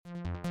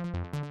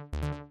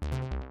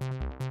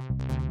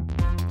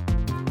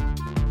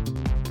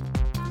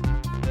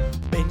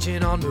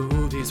Watching on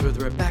movies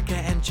with Rebecca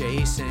and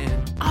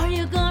Jason. Are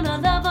you gonna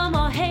love them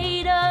or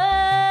hate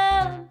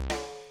them?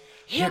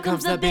 Here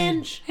comes the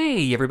binge.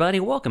 Hey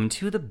everybody, welcome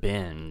to The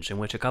Binge, in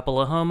which a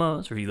couple of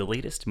homos review the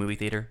latest movie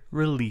theater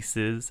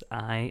releases.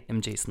 I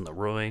am Jason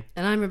Leroy.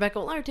 And I'm Rebecca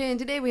Olarte, and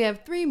today we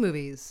have 3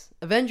 movies: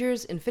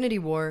 Avengers, Infinity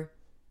War,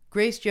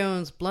 Grace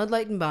Jones,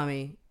 Bloodlight and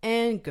Bami,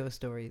 and Ghost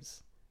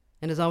Stories.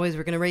 And as always,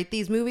 we're going to rate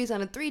these movies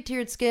on a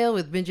 3-tiered scale,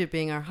 with Binge It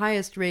being our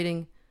highest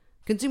rating.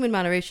 Consume in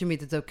moderation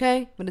means it's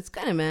okay, but it's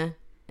kind of meh.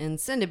 And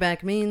send it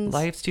back means...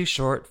 Life's too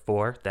short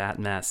for that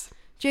mess.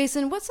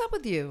 Jason, what's up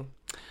with you?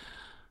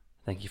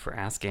 Thank you for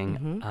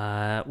asking.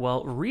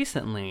 Well,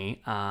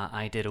 recently,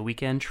 I did a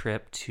weekend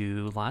trip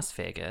to Las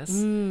Vegas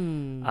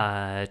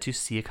to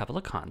see a couple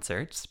of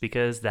concerts,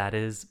 because that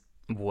is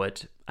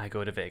what I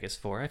go to Vegas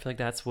for. I feel like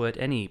that's what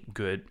any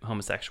good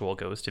homosexual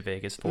goes to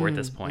Vegas for at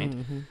this point,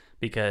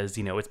 because,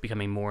 you know, it's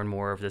becoming more and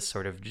more of this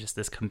sort of just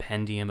this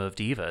compendium of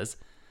divas.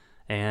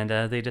 And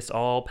they just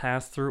all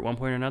pass through at one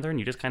point or another, and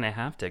you just kind of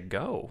have to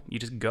go. You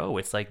just go.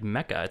 It's like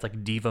Mecca. It's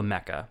like Diva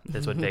Mecca.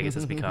 That's what Vegas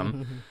has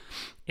become.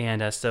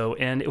 And it's to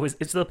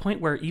the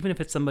point where even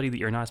if it's somebody that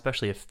you're not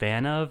especially a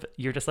fan of,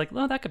 you're just like,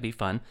 oh, that could be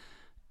fun.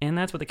 And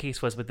that's what the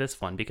case was with this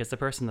one, because the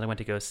person that I went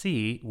to go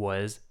see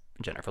was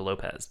Jennifer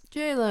Lopez.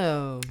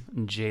 J-Lo.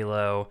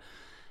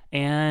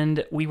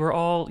 And we were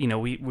all, you know,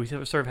 we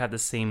sort of had the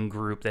same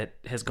group that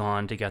has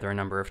gone together a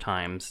number of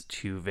times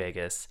to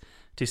Vegas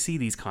to see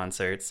these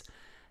concerts.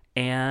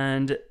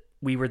 And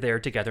we were there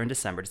together in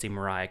December to see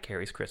Mariah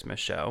Carey's Christmas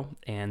show.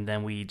 And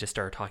then we just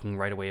started talking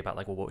right away about,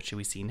 like, well, what should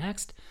we see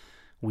next?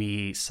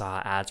 We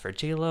saw ads for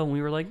J-Lo, and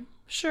we were like,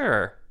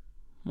 sure,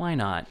 why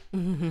not?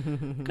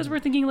 Because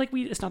we're thinking, like,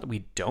 it's not that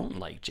we don't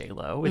like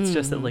J-Lo. It's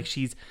just that, like,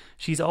 she's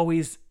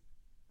always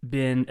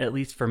been, at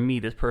least for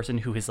me, this person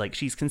who is, like,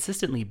 she's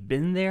consistently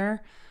been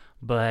there.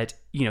 But,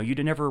 you know, you'd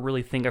never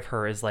really think of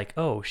her as like,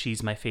 oh,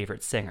 she's my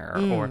favorite singer.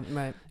 Or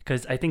right.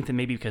 Because I think that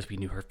maybe because we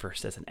knew her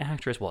first as an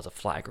actress, well, as a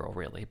fly girl,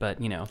 really. But,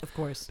 you know, of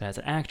course, as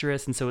an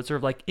actress. And so it's sort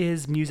of like,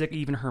 is music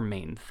even her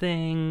main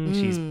thing?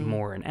 She's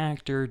more an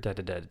actor,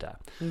 da-da-da-da-da.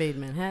 Made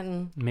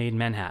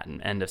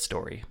Manhattan. End of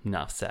story.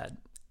 Enough said.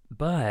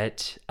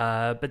 But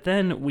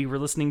then we were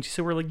listening to,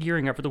 so we're like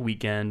gearing up for the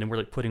weekend, and we're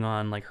like putting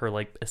on like her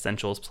like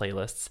essentials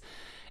playlists.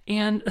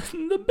 And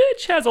the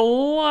bitch has a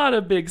lot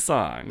of big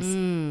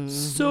songs.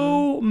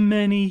 So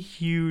many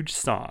huge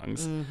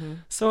songs.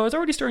 So I was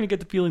already starting to get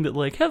the feeling that,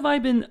 like, have I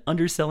been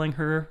underselling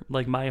her,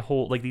 like, my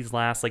whole, like, these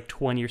last, like,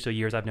 20 or so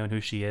years I've known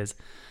who she is?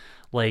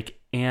 Like,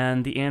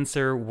 and the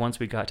answer, once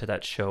we got to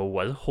that show,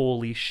 was,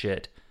 holy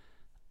shit,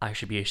 I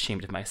should be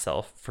ashamed of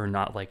myself for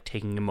not, like,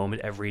 taking a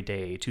moment every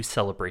day to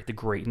celebrate the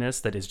greatness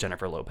that is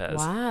Jennifer Lopez.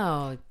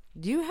 Wow.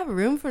 Do you have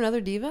room for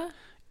another diva?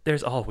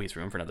 There's always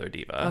room for another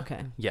diva.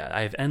 Okay. Yeah,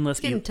 I have endless...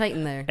 It's getting tight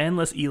in there.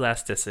 Endless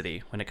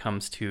elasticity when it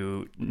comes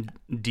to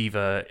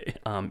diva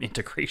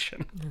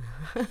integration.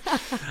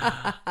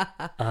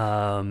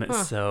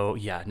 So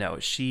yeah, no,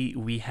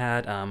 we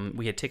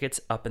had tickets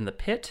up in the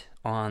pit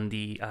on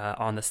the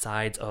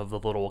sides of the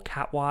little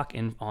catwalk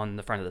on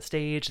the front of the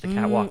stage. The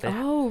catwalk.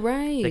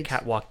 Right. The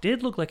catwalk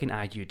did look like an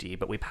IUD,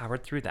 but we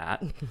powered through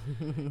that.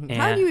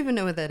 How do you even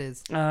know what that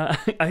is?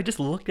 I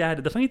just looked at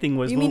it. The funny thing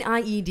was, you mean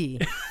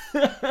IED?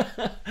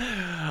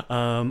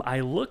 I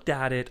looked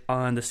at it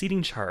on the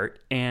seating chart,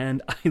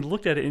 and I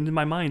looked at it, and in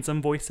my mind,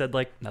 some voice said,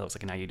 like, that looks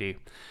like an IUD.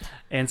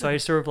 And so I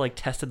sort of like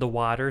tested the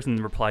waters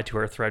and replied to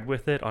her thread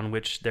with it, on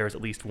which there was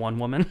at least one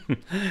woman,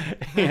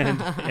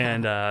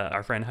 and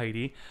our friend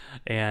Heidi,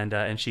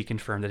 and she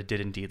confirmed that it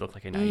did indeed look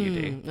like an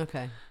IUD.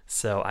 Okay.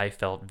 So I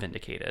felt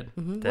vindicated.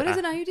 What is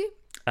an IUD?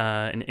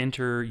 An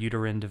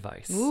intrauterine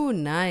device. Ooh,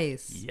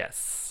 nice.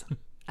 Yes.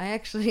 I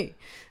actually,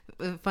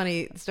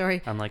 funny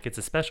story. I'm like, it's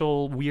a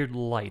special weird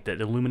light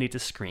that illuminates a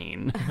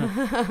screen.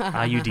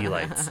 IUD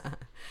lights.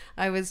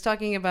 I was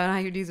talking about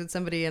IUDs with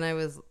somebody, and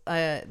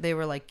they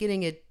were like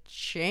getting it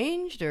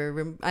changed,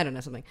 or I don't know,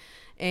 something.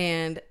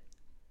 And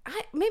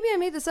maybe I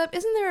made this up.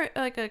 Isn't there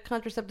like a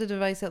contraceptive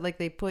device that like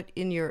they put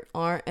in your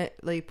arm,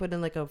 like put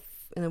in like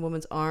in a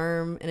woman's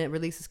arm, and it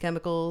releases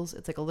chemicals?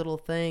 It's like a little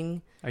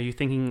thing. Are you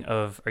thinking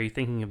of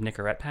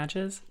Nicorette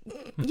patches?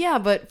 Yeah,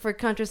 but for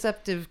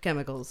contraceptive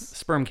chemicals.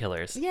 Sperm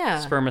killers.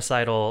 Yeah.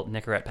 Spermicidal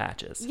Nicorette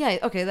patches. Yeah,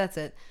 okay, that's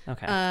it.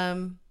 Okay.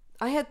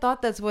 I had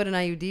thought that's what an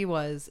IUD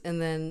was,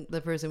 and then the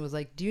person was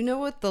like, do you know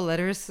what the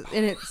letters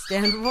in it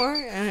stand for?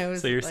 And I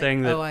was so you're like,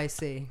 saying that... oh, I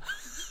see.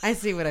 I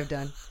see what I've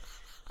done.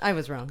 I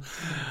was wrong.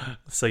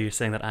 So you're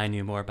saying that I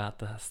knew more about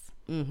this?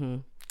 Mm-hmm.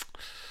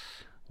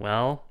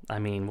 Well, I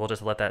mean, we'll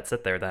just let that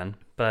sit there then.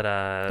 But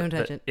don't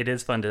touch it. It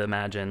is fun to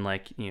imagine,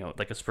 like, you know,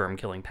 like a sperm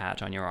killing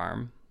patch on your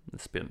arm. The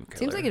sperm killer.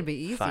 Seems like it'd be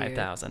easier.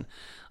 5,000.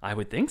 I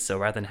would think so,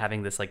 rather than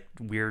having this like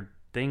weird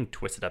thing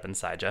twisted up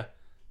inside you.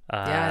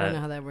 Yeah, I don't know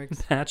how that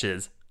works.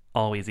 Patches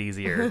always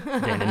easier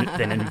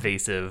than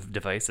invasive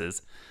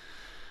devices.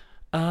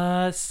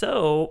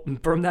 So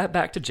from that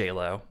back to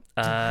J-Lo.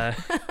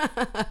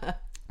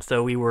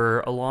 So we were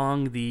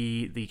along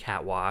the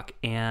catwalk,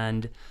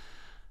 and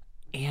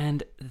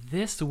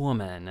this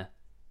woman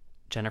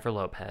Jennifer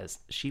Lopez,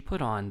 she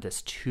put on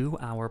this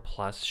 2-hour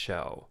plus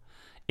show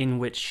in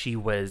which she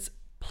was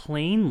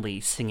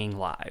plainly singing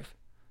live.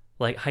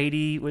 Like,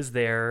 Heidi was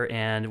there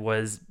and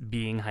was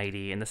being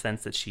Heidi in the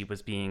sense that she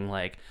was being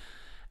like,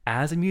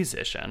 as a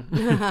musician,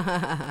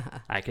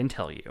 I can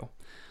tell you,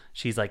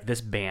 she's like,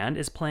 this band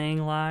is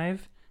playing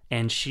live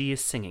and she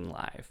is singing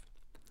live.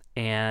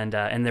 And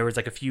there was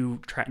like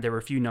there were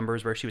a few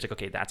numbers where she was like,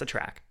 okay, that's a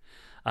track.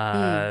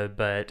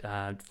 But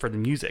for the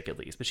music at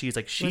least. But she's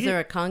like, was there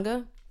a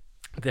conga?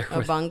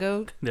 A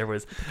bongo? There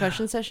was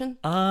percussion session.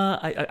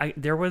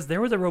 There was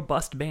a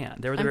robust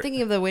band. I'm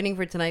thinking of the "Waiting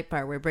for Tonight"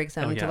 part where it breaks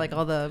down into like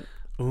all the.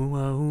 Ooh,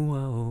 oh,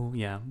 oh,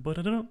 yeah,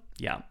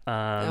 yeah.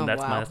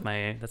 That's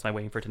my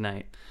 "Waiting for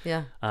Tonight."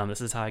 Yeah.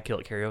 This is how I kill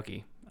at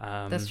karaoke.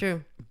 That's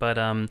true.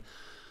 But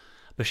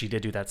she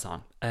did do that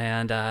song,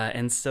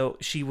 and so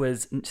she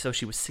was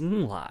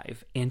singing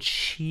live, and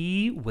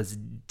she was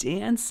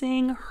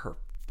dancing her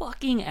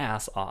fucking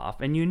ass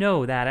off, and you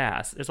know that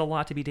ass. There's a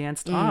lot to be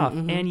danced off,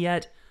 and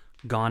yet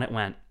gone it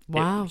went.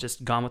 Wow. It was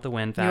just gone with the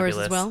wind. Fabulous.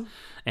 Yours as well?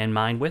 And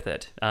mine with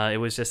it. It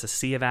was just a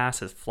sea of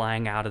asses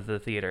flying out of the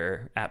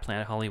theater at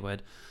Planet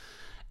Hollywood.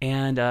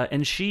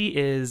 And she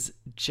is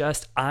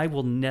just, I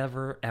will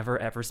never, ever,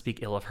 ever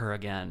speak ill of her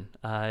again.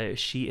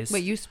 She is...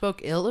 Wait, you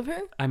spoke ill of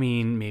her? I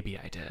mean, maybe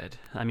I did.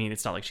 I mean,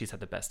 it's not like she's had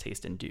the best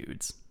taste in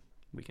dudes.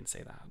 We can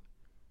say that.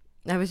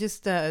 I was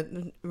just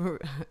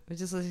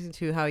listening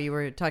to how you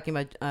were talking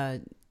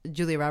about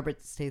Julia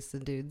Roberts' taste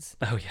in dudes.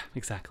 Oh yeah,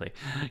 exactly.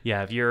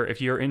 Yeah, if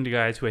you're into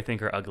guys who I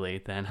think are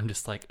ugly, then I'm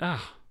just like,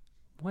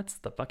 what's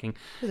the fucking...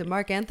 Is it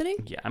Mark Anthony?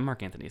 Yeah,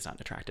 Mark Anthony's not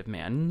an attractive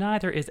man.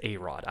 Neither is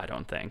A-Rod, I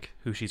don't think,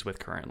 who she's with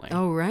currently.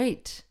 Oh,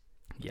 right.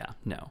 Yeah,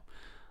 no.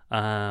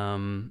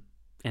 And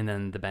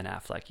then the Ben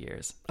Affleck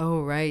years.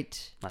 Oh,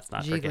 right. Let's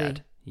not Jiggly.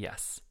 forget.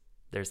 Yes,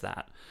 there's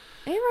that.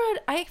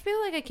 A-Rod, I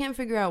feel like I can't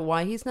figure out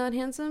why he's not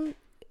handsome.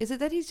 Is it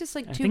that he's just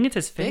like too I think it's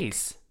his thick?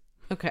 face.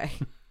 Okay.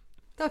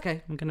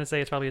 Okay. I'm going to say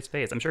it's probably his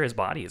face. I'm sure his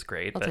body is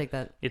great. I'll take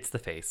that. It's the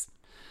face.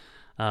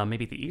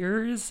 Maybe the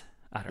ears?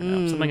 I don't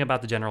know. Something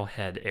about the general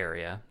head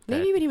area.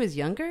 Maybe when he was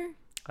younger?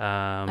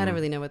 I don't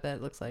really know what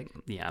that looks like.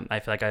 Yeah, I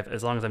feel like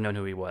as long as I've known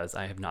who he was,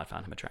 I have not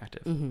found him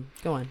attractive. Mm-hmm.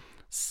 Go on.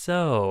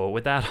 So,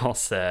 with that all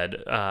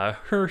said,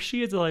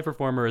 she as a live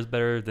performer is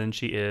better than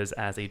she is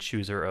as a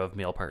chooser of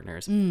male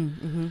partners.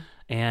 Mm-hmm.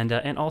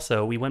 And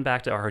also, we went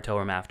back to our hotel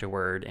room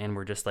afterward, and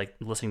we're just like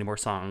listening to more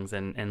songs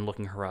and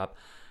looking her up.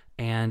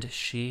 And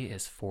she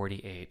is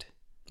 48.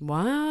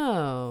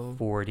 Wow.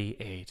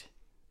 48.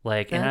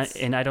 Like,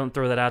 and I don't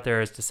throw that out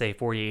there as to say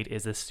 48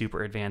 is a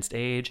super advanced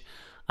age.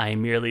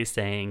 I'm merely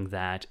saying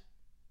that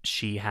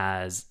she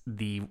has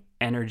the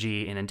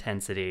energy and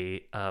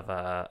intensity of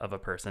a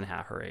person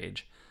half her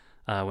age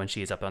when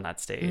she's up on that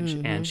stage,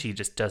 and she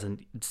just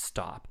doesn't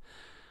stop.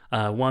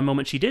 One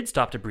moment she did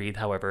stop to breathe,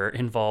 however,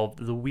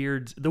 involved the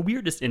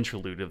weirdest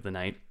interlude of the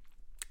night,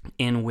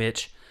 in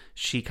which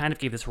she kind of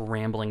gave this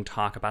rambling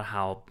talk about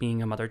how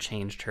being a mother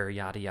changed her,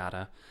 yada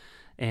yada,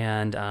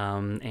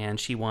 and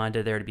she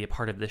wanted there to be a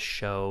part of this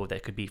show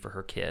that could be for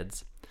her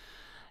kids.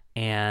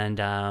 And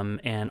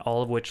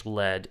all of which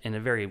led in a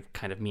very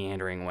kind of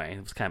meandering way.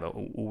 It was kind of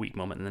a weak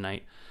moment in the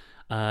night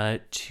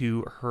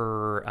to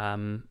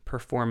her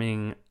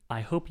performing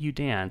 "I Hope You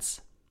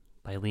Dance"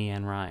 by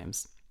Leanne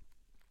Rimes.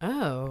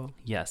 Oh,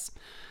 yes.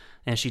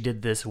 And she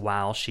did this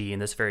while in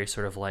this very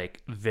sort of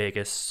like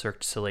Vegas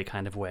Cirque du Soleil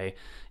kind of way,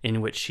 in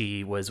which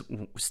she was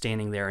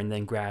standing there and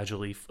then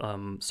gradually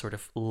sort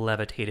of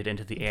levitated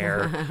into the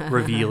air,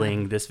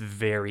 revealing this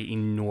very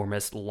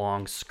enormous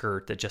long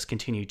skirt that just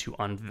continued to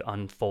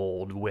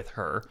unfold with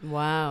her.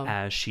 Wow.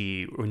 As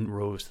she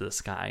rose to the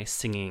sky,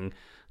 singing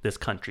this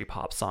country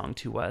pop song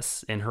to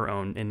us in her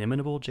own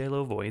inimitable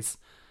J-Lo voice.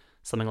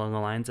 Something along the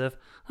lines of,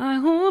 "I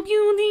hope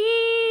you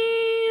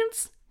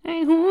dance.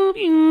 I hope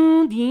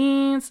you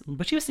dance."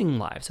 But she was singing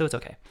live, so it's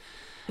okay.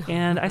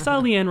 And I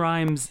saw Leanne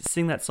Rimes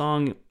sing that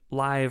song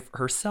live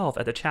herself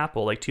at the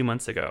chapel like 2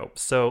 months ago.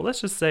 So let's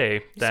just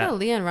say that... You saw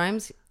Leanne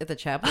Rimes at the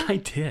chapel? I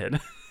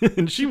did.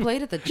 And she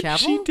played at the chapel?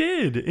 She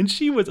did. And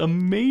she was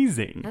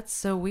amazing. That's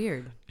so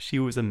weird. She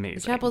was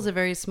amazing. The chapel's a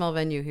very small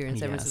venue here in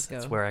San Francisco.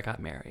 That's where I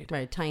got married.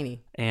 Right,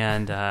 tiny.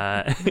 And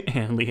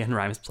and Leanne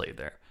Rimes played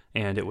there.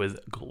 And it was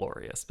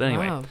glorious. But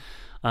anyway. Wow.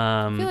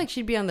 I feel like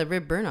she'd be on the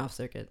rib burn-off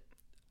circuit.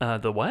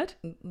 The what?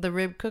 The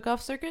rib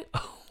cook-off circuit?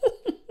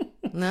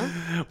 No?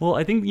 Well,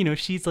 I think,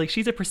 she's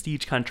a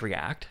prestige country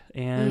act,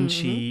 and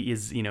she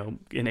is,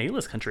 an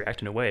A-list country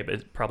act in a way,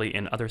 but probably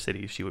in other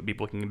cities she would be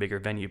booking a bigger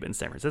venue, but in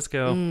San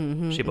Francisco,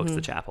 she books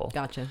the chapel.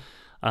 Gotcha.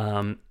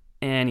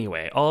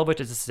 Anyway, all of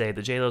which is to say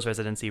the J-Lo's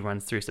residency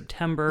runs through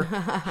September.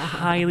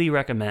 Highly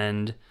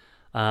recommend.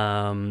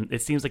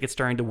 It seems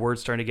like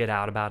word's starting to get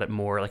out about it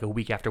more. Like a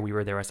week after we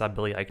were there, I saw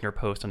Billy Eichner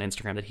post on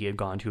Instagram that he had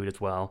gone to it as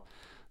well.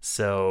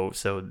 So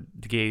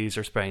the gays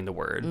are spreading the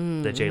word.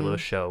 The J-Lo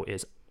show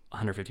is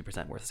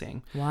 150% worth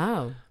seeing.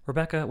 Wow.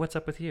 Rebecca, what's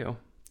up with you?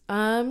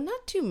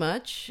 Not too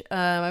much.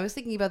 I was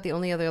thinking about the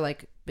only other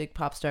like big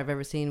pop star I've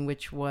ever seen,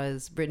 which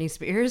was Britney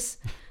Spears.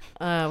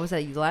 Was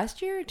that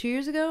last year? 2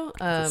 years ago?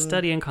 It's a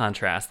study in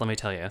contrast, let me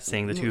tell you.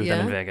 Seeing the two of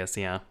them in Vegas,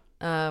 yeah.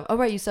 Oh,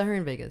 right. You saw her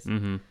in Vegas.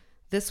 Mm-hmm.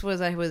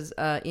 I was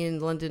in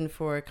London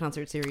for a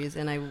concert series,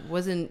 and I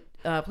wasn't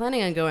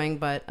planning on going,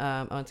 but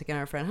once again,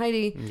 our friend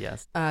Heidi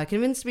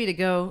convinced me to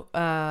go,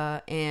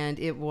 and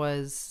it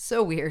was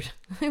so weird.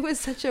 It was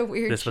such a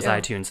weird This was show.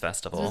 iTunes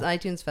Festival. This was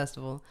iTunes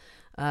Festival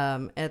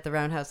at the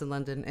Roundhouse in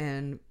London,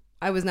 and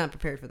I was not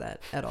prepared for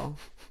that at all.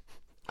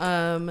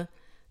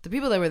 The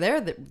people that were there,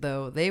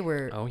 though, they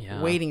were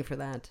waiting for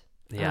that.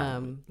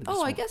 Yeah.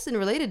 I guess in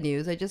related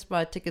news, I just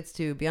bought tickets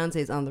to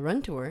Beyonce's On the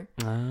Run tour.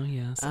 Oh,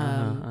 yes.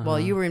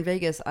 While you were in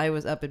Vegas, I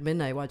was up at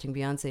midnight watching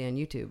Beyonce on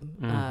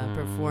YouTube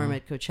perform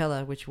at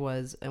Coachella, which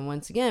was, and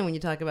once again, when you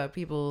talk about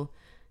people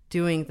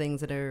doing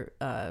things that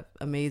are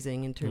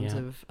amazing in terms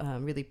of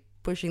really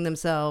pushing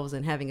themselves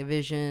and having a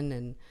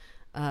vision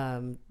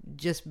and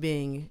just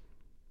being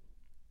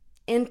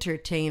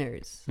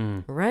entertainers,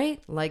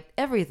 right? Like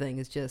everything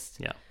is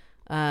just... Yeah.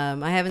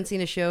 I haven't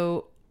seen a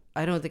show...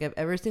 I don't think I've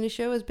ever seen a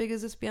show as big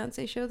as this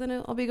Beyonce show that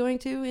I'll be going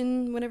to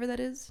in whenever that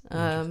is.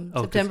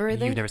 September, I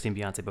think. You've never seen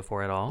Beyonce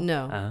before at all?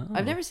 No. Oh.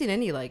 I've never seen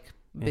any like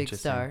big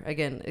star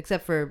again,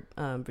 except for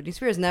Britney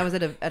Spears. And that was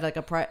at like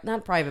a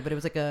not private, but it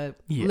was like a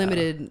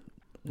limited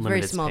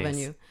very small space.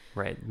 venue.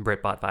 Right.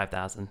 Britbot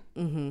 5000.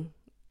 Mm-hmm.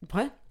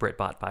 What?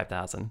 Britbot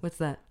 5000. What's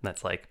that?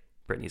 That's like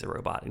Britney's a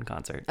robot in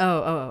concert.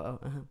 Oh.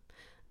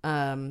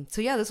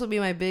 So yeah, this will be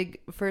my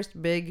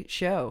first big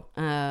show.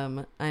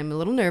 I'm a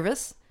little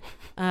nervous.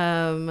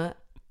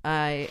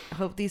 I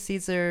hope these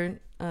seats are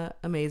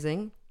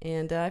amazing,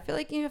 and I feel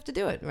like you have to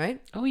do it, right?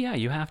 Oh yeah,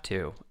 you have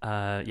to. You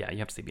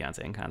have to see Beyonce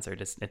in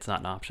concert. It's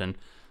not an option.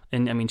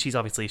 And I mean, she's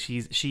obviously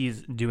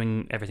she's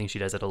doing everything she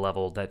does at a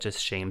level that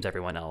just shames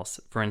everyone else.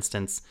 For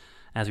instance,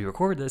 as we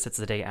record this, it's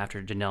the day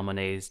after Janelle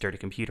Monáe's Dirty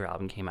Computer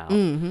album came out,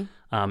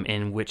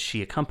 in which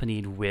she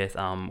accompanied with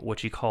what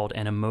she called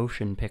an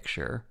emotion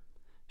picture.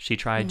 She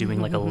tried doing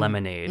like a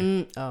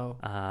lemonade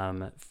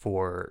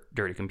for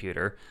Dirty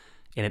Computer,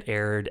 and it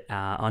aired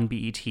on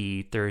BET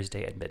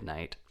Thursday at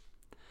midnight.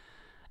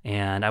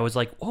 And I was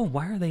like, oh,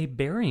 why are they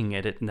burying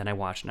it? And then I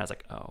watched, and I was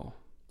like, oh.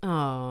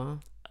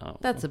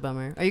 That's a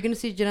bummer. Are you going to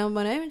see Janelle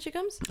Monáe when she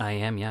comes? I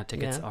am, yeah.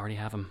 Tickets already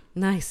have them.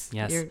 Nice.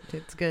 Yes.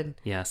 It's good.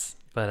 Yes.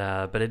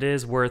 But it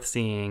is worth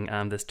seeing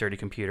this Dirty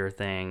Computer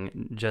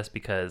thing just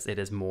because it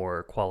is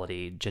more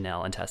quality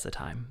Janelle and Tessa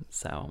time.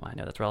 So I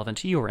know that's relevant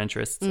to your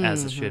interests,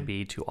 as it should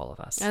be to all of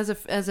us.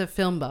 As a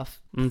film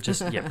buff.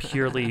 Just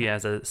purely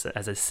as a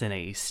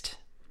cineast.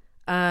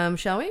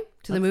 Shall we?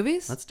 To the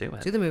movies? Let's do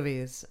it. To the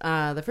movies.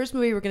 The first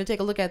movie we're going to take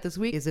a look at this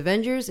week is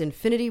Avengers: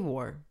 Infinity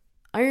War.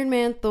 Iron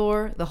Man,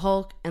 Thor, the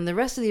Hulk, and the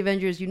rest of the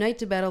Avengers unite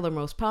to battle their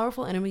most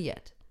powerful enemy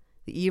yet,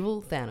 the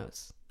evil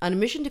Thanos. On a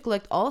mission to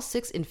collect all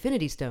 6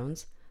 Infinity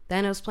Stones,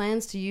 Thanos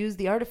plans to use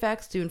the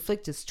artifacts to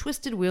inflict his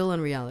twisted will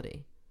on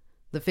reality.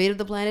 The fate of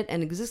the planet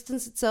and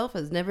existence itself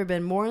has never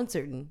been more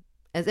uncertain,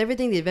 as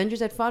everything the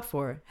Avengers had fought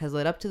for has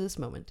led up to this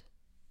moment.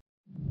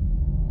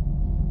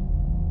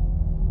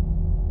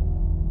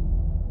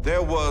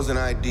 There was an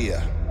idea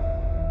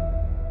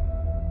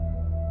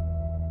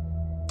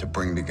to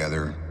bring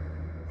together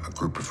a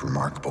group of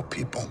remarkable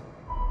people.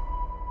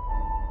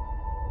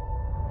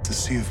 To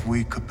see if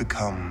we could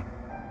become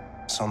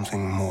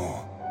something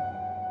more.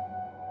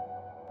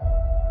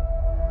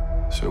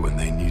 So when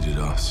they needed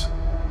us,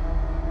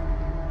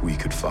 we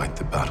could fight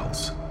the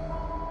battles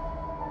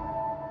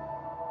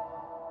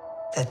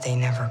that they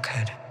never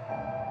could.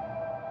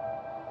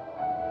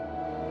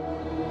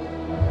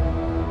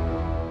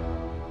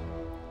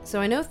 So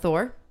I know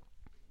Thor.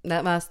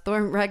 That last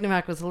Thor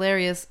Ragnarok was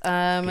hilarious.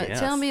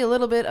 Tell me a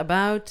little bit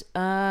about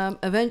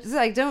Avengers.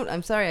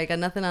 I'm sorry, I got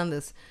nothing on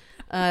this.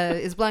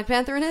 Is Black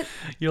Panther in it?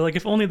 You're like,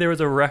 if only there was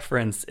a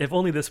reference. If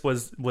only this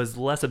was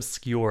less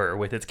obscure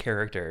with its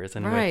characters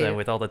and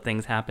with all the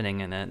things happening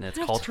in it and its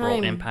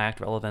cultural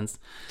impact, relevance.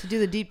 To do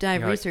the deep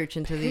dive research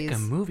into these. Pick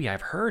a movie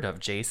I've heard of,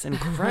 Jason.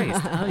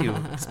 Christ, how do you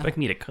expect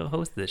me to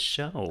co-host this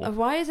show?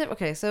 Why is it?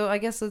 Okay, so I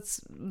guess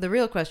the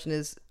real question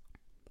is,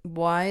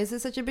 why is it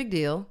such a big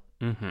deal?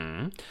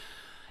 Mm-hmm.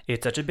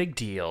 It's such a big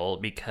deal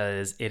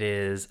because it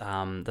is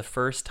the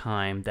first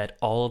time that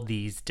all of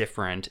these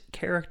different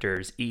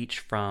characters, each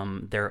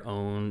from their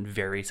own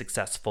very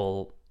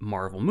successful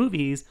Marvel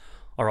movies,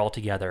 are all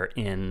together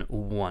in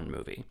one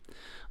movie.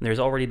 There's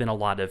already been a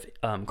lot of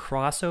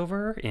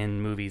crossover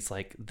in movies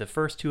like the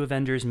first 2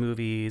 Avengers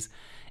movies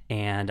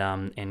and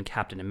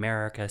Captain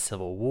America: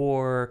 Civil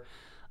War.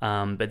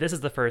 But this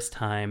is the first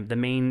time. The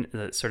main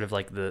sort of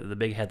like the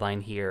big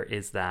headline here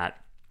is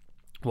that,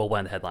 well,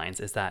 one of the headlines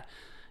is that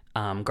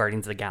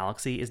Guardians of the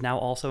Galaxy is now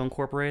also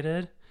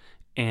incorporated,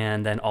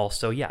 and then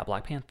also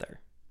Black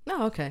Panther.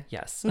 Oh, okay.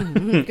 Yes.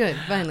 Good,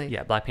 finally.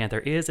 Yeah, Black Panther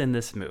is in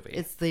this movie.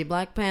 It's the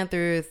Black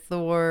Panther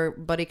Thor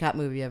buddy cop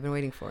movie I've been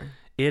waiting for.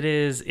 It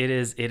is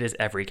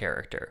every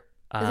character.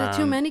 Is that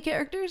too many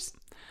characters?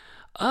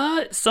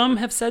 Some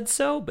have said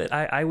so, but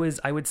I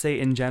would say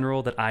in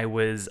general that I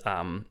was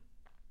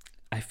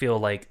I feel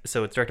like,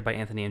 so it's directed by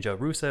Anthony and Joe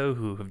Russo,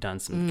 who have done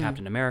some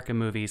Captain America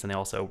movies, and they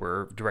also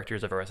were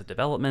directors of Arrested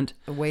Development.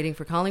 Waiting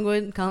for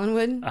Collinwood.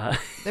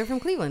 They're from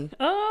Cleveland.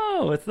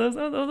 Oh, it's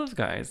those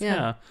guys.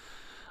 Yeah.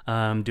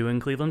 Doing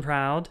Cleveland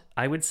proud.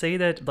 I would say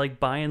that, like,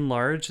 by and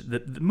large,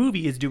 the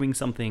movie is doing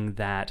something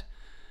that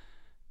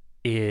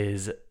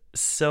is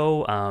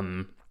so,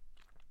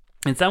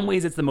 in some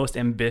ways it's the most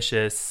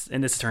ambitious,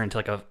 and this turned into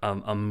like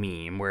a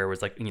meme where it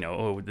was like, you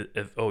know,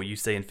 you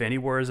say Infinity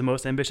War is the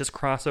most ambitious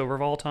crossover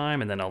of all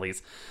time, and then all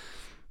these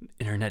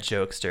internet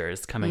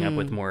jokesters coming up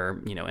with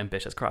more, you know,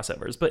 ambitious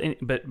crossovers,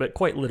 but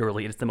quite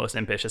literally it's the most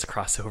ambitious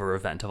crossover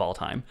event of all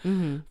time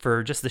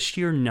for just the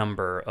sheer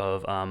number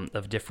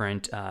of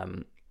different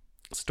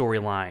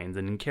storylines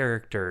and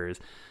characters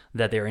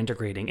that they're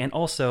integrating, and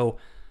also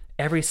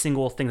every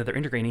single thing that they're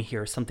integrating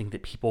here is something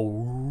that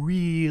people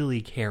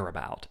really care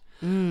about.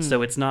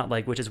 So it's not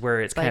like, which is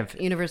where it's like kind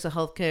of universal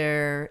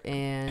healthcare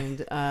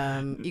and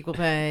equal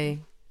pay.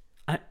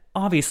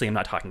 Obviously, I'm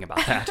not talking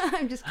about that.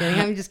 I'm just kidding.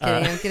 I'm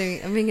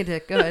kidding. I'm being a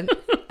dick. Go ahead.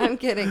 I'm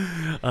kidding.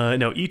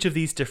 No, each of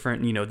these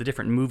different, you know, the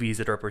different movies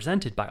that are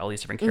represented by all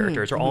these different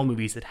characters are all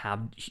movies that have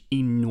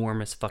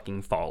enormous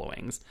fucking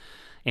followings.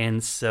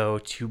 And so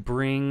to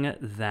bring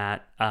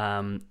that,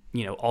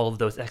 you know, all of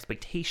those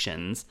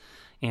expectations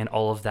and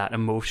all of that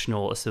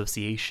emotional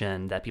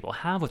association that people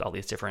have with all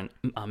these different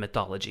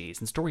mythologies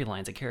and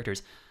storylines and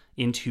characters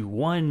into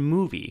one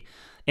movie.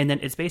 And then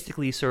it's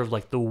basically sort of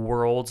like the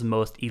world's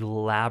most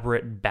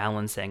elaborate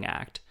balancing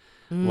act.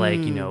 Like,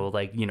 you know,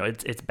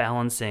 it's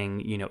balancing,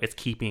 you know, it's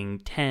keeping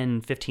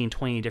 10, 15,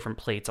 20 different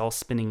plates all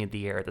spinning in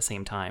the air at the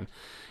same time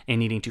and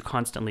needing to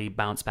constantly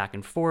bounce back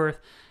and forth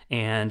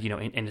and, you know,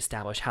 and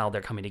establish how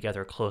they're coming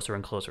together closer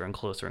and closer and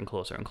closer and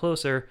closer and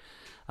closer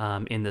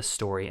in this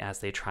story as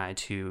they try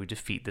to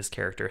defeat this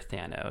character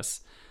Thanos.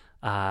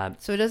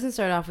 So it doesn't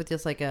start off with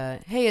just like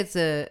hey, it's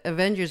a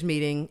Avengers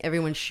meeting.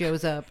 Everyone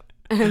shows up.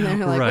 And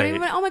they're like, right.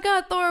 oh my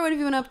God, Thor, what have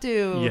you been up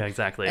to? Yeah,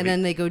 exactly. And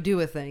then they go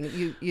do a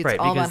thing. It's right,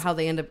 all about how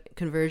they end up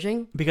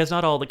converging. Because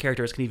not all the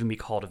characters can even be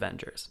called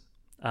Avengers.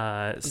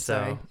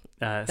 Sorry.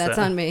 That's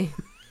on me.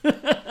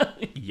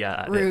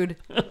 Yeah. Rude.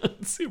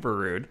 Super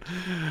rude.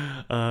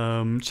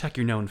 Check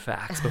your known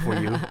facts before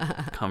you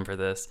come for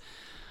this.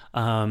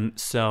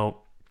 So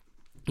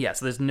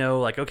there's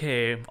no like,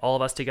 okay, all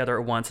of us together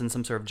at once in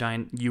some sort of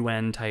giant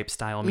UN type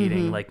style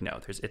meeting. Like, no,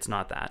 it's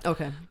not that.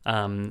 Okay.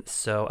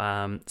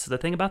 So the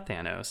thing about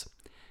Thanos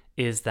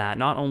is that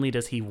not only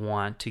does he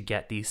want to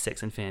get these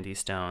 6 Infinity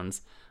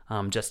Stones,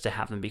 just to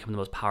have them become the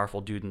most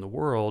powerful dude in the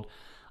world,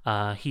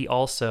 he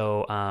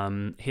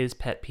also, his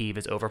pet peeve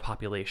is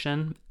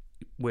overpopulation,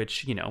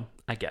 which, you know,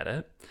 I get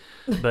it.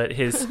 But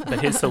his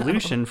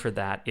solution for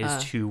that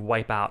is to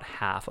wipe out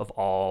half of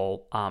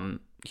all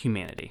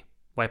humanity.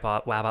 Wipe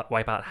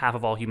out half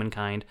of all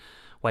humankind,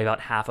 wipe out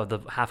half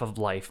of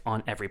life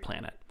on every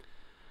planet,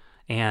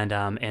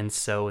 and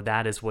so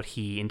that is what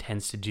he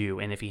intends to do.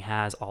 And if he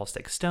has all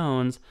 6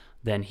 stones,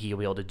 then he'll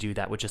be able to do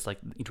that with just like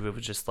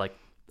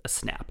a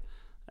snap.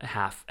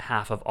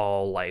 Half of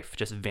all life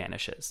just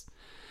vanishes.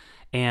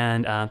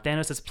 And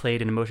Thanos is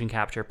played in a motion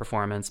capture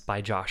performance by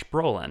Josh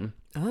Brolin.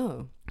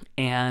 Oh,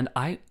 and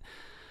I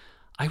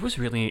was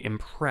really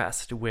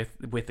impressed with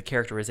the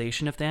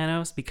characterization of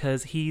Thanos,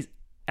 because he's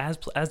as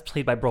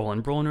played by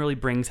Brolin really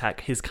brings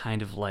his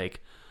kind of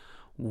like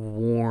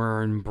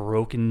worn,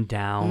 broken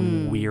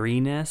down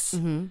weariness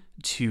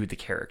to the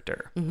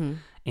character.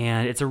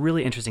 And it's a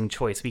really interesting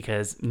choice,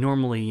 because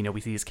normally, you know,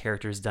 we see these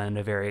characters done in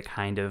a very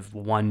kind of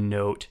one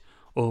note,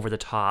 over the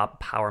top,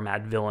 power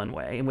mad villain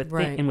way. And with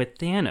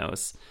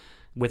Thanos,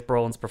 with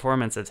Brolin's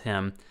performance as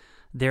him,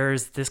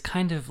 there's this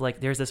kind of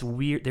like there's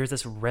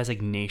this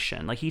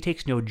resignation. Like, he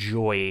takes no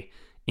joy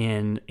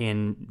in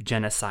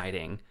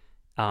genociding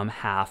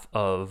half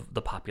of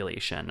the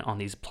population on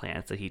these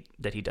planets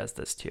that he does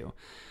this to.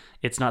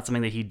 It's not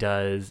something that he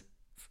does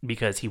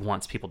because he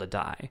wants people to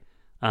die.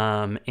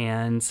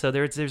 And so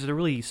there's a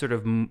really sort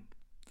of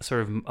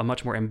a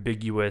much more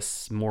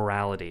ambiguous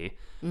morality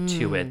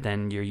to it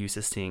than you're used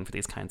to seeing for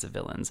these kinds of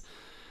villains.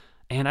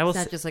 And I will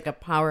not just like a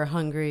power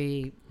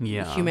hungry,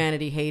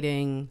 humanity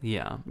hating.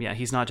 Yeah.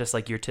 He's not just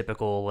like your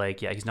typical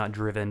he's not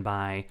driven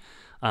by,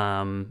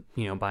 by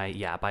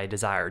a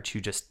desire to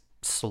just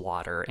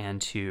slaughter and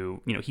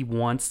to, you know, he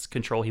wants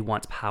control, he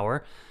wants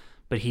power,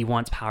 but he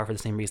wants power for the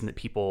same reason that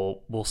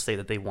people will say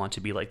that they want to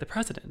be like the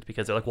president,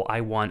 because they're like,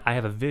 well, I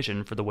have a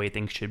vision for the way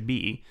things should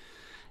be,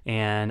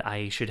 and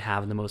I should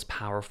have the most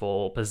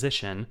powerful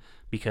position,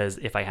 because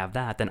if I have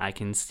that, then I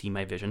can see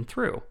my vision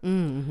through.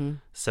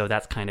 So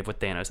that's kind of what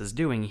Thanos is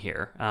doing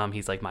here.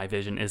 He's like, my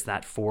vision is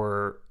that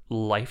for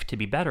life to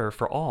be better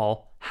for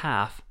all,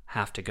 half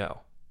have to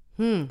go,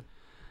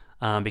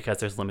 because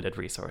there's limited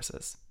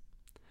resources.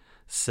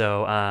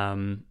 So I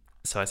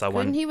saw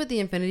one. Couldn't he, with the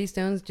Infinity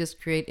Stones, just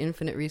create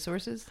infinite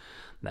resources?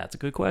 That's a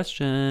good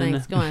question.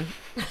 Thanks. Go on.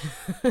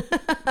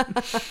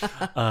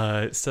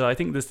 So I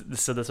think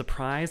the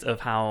surprise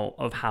of how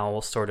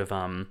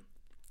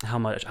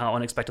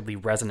unexpectedly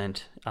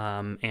resonant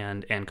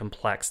and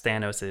complex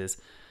Thanos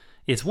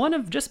is one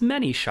of just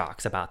many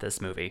shocks about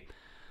this movie.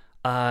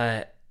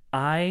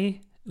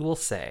 I will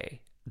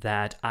say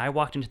that I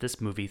walked into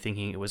this movie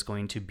thinking it was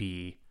going to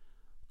be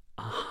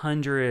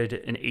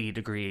 180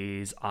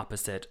 degrees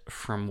opposite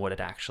from what it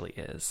actually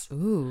is.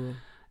 Ooh.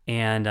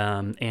 And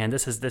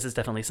this is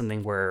definitely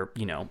something where,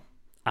 you know,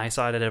 I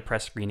saw it at a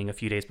press screening a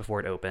few days before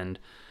it opened,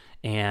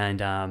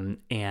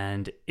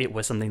 and it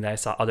was something that I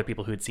saw other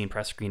people who had seen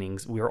press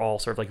screenings. We were all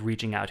sort of like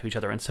reaching out to each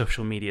other on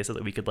social media so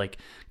that we could like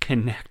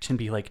connect and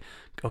be like,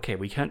 okay,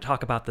 we can't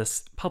talk about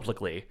this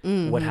publicly,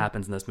 what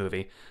happens in this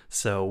movie,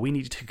 so we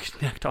need to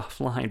connect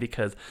offline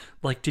because,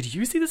 like, did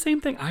you see the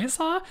same thing I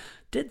saw?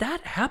 Did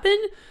that happen?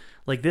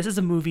 Like, this is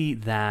a movie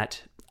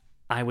that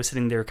I was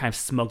sitting there kind of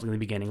smugly in the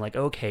beginning, like,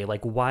 okay,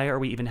 like, why are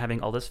we even having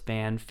all this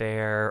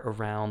fanfare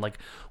around, like,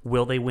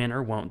 will they win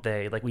or won't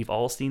they? Like, we've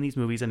all seen these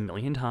movies a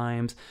million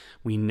times.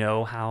 We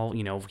know how,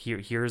 you know,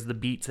 here's the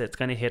beats that it's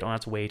going to hit on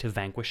its way to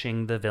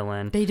vanquishing the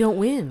villain. They don't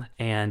win.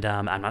 And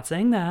I'm not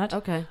saying that.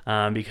 Okay.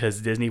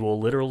 Because Disney will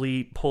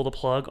literally pull the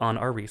plug on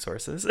our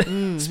resources.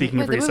 Speaking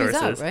of the movie's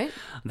resources, out, right?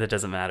 that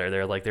doesn't matter.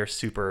 They're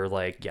super,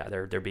 like, yeah,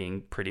 they're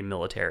being pretty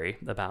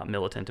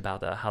militant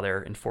about how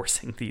they're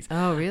enforcing these.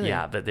 Oh, really?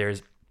 Yeah, but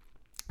there's...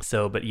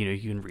 So, but, you know,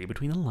 you can read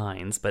between the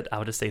lines, but I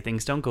would just say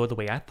things don't go the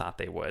way I thought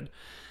they would.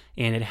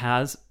 And it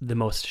has the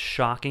most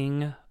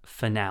shocking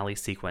finale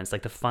sequence.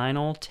 Like, the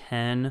final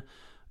 10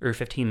 or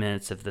 15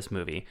 minutes of this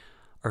movie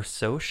are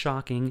so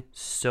shocking,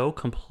 so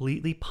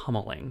completely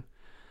pummeling,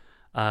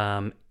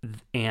 and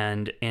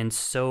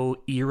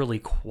so eerily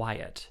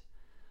quiet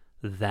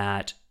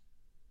that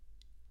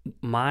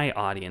my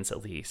audience,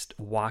 at least,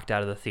 walked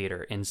out of the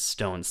theater in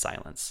stone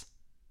silence.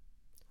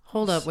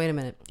 Hold up, wait a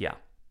minute. Yeah.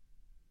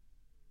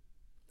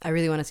 I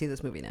really want to see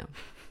this movie now.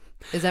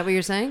 Is that what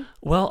you're saying?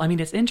 Well, I mean,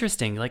 it's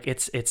interesting. Like,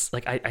 it's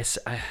like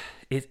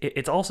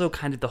it's also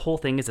kind of, the whole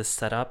thing is a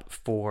setup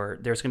for,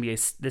 there's going to be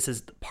this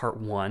is part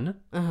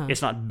one.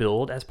 It's not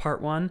billed as part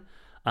one,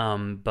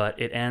 but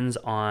it ends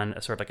on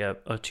a sort of like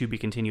a to be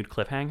continued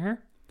cliffhanger.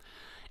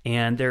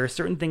 And there are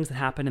certain things that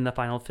happen in the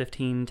final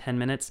 10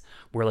 minutes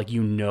where, like,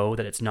 you know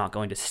that it's not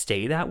going to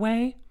stay that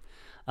way.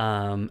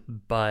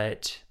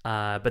 But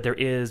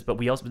there's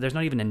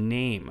not even a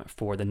name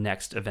for the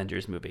next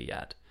Avengers movie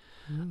yet.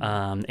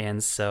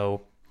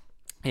 So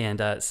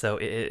it's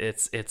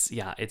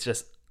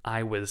just,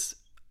 I was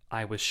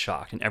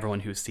shocked, and everyone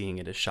who's seeing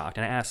it is shocked.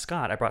 And I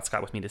brought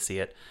Scott with me to see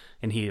it,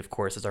 and he, of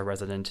course, is our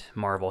resident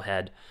Marvel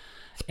head.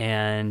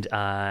 And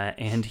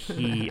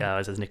he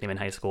was his nickname in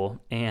high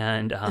school.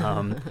 And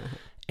I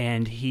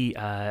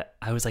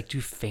was like, do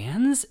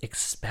fans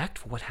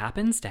expect what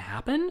happens to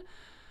happen?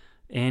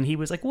 And he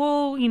was like,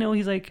 well, you know,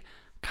 he's like,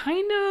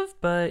 kind of,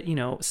 but, you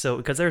know, so,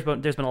 because there's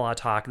been a lot of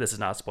talk. This is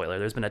not a spoiler.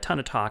 There's been a ton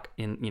of talk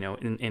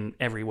in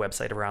every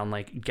website around,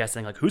 like,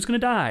 guessing, like, who's going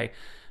to die,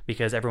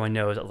 because everyone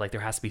knows that, like,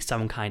 there has to be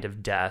some kind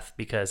of death,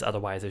 because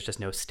otherwise there's just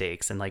no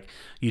stakes, and, like,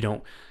 you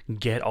don't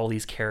get all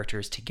these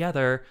characters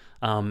together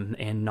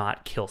and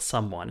not kill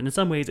someone. And in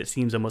some ways it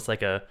seems almost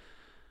like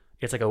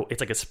it's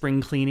like a spring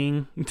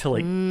cleaning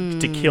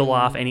to kill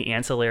off any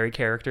ancillary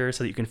characters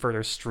so that you can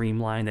further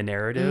streamline the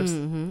narratives.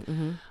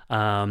 And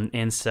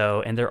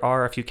there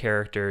are a few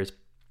characters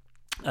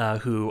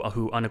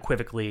who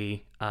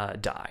unequivocally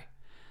die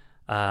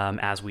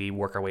as we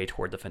work our way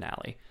toward the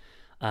finale.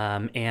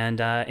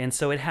 And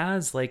so it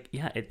has, like,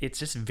 yeah, it's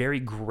just very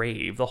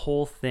grave. The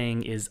whole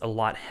thing is a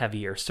lot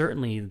heavier,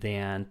 certainly,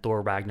 than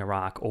Thor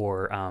Ragnarok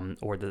or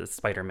the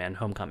Spider-Man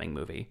Homecoming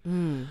movie.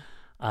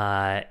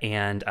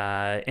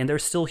 And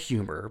there's still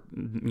humor,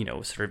 you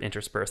know, sort of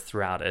interspersed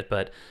throughout it,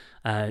 but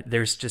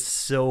there's just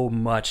so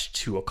much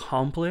to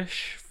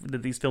accomplish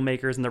that these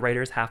filmmakers and the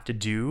writers have to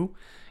do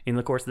in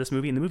the course of this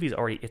movie. And the movie is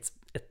already, it's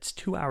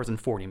 2 hours and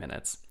 40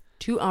 minutes.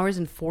 2 hours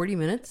and 40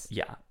 minutes?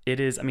 Yeah, it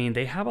is. I mean,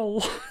 they have a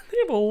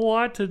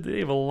lot to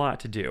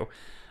do.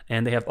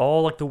 And they have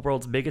all, like, the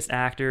world's biggest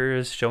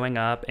actors showing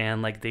up,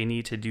 and, like, they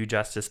need to do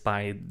justice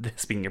by,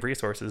 speaking of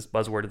resources,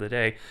 buzzword of the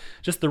day,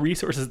 just the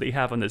resources they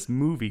have on this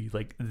movie.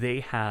 Like,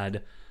 I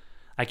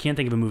can't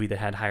think of a movie that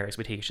had higher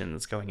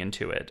expectations going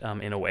into it,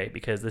 in a way,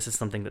 because this is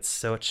something that's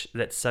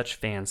such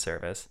fan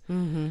service.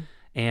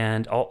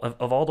 And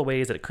of all the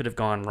ways that it could have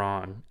gone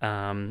wrong,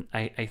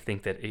 I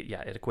think that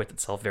it acquits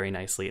itself very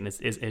nicely, and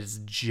is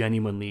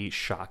genuinely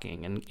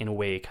shocking and, in a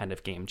way, kind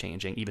of game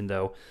changing, even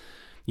though,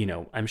 you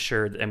know, I'm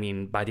sure, I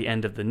mean, by the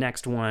end of the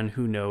next one,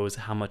 who knows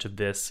how much of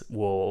this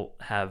will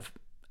have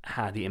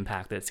had the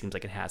impact that it seems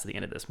like it has at the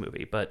end of this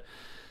movie. But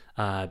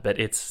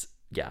it's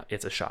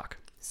a shock.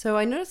 So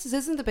I noticed this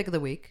isn't the pick of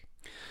the week.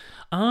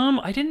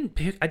 I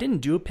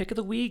didn't do a pick of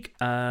the week,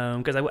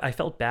 because I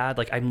felt bad.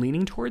 Like, I'm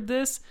leaning toward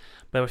this,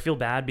 but I would feel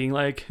bad being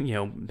like, you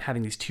know,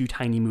 having these two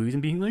tiny movies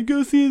and being like,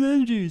 go see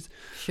Avengers.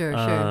 Sure.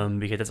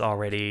 Because it's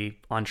already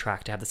on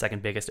track to have the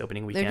second biggest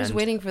opening weekend. They're just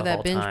waiting for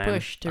that binge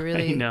push to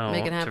really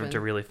make it happen. To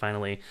really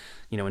finally,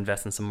 you know,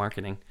 invest in some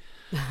marketing.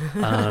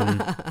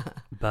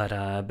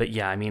 But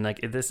yeah, I mean,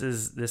 like, it was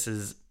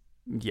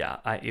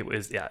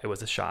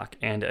a shock,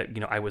 and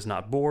you know, I was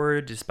not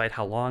bored despite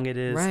how long it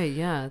is. Right.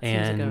 Yeah.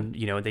 And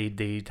you know, they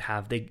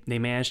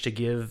managed to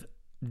give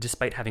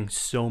despite having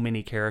so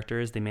many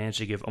characters, they managed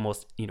to give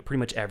almost, pretty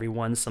much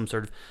everyone some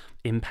sort of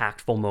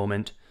impactful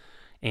moment,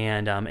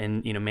 and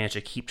managed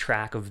to keep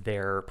track of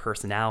their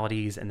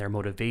personalities and their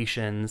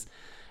motivations.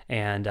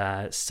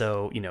 And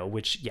so,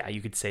 which, yeah,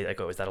 you could say like,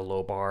 oh, is that a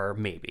low bar?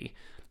 Maybe.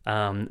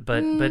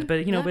 But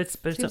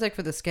it seems like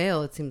for the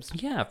scale, it seems.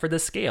 Yeah, for the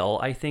scale,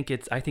 I think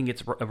it's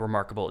a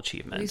remarkable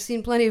achievement. We've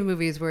seen plenty of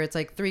movies where it's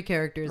like 3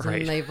 characters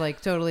Right. and they've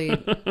like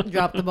totally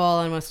dropped the ball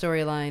on a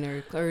storyline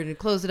or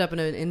closed it up in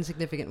an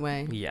insignificant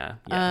way. Yeah.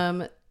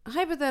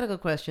 Hypothetical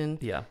question.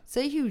 Yeah.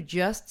 Say you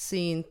just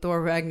seen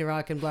Thor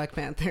Ragnarok and Black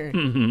Panther.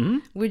 Mm-hmm.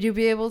 Would you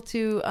be able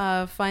to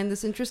find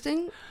this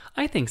interesting?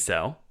 I think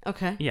so.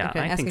 Okay. Yeah, okay.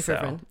 I Asking think for a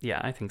so. friend. Yeah,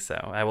 I think so.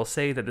 I will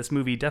say that this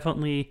movie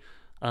definitely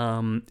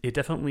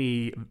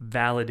validates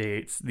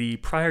the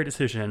prior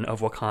decision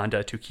of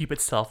Wakanda to keep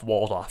itself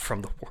walled off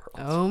from the world.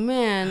 Oh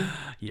man.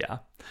 Yeah.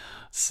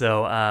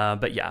 So,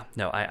 but yeah,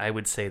 no, I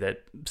would say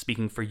that,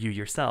 speaking for you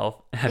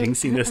yourself, having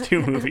seen those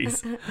 2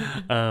 movies,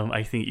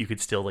 I think you could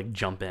still like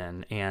jump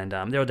in, and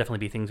there'll definitely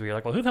be things where you're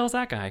like, well, who the hell's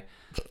that guy?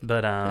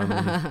 But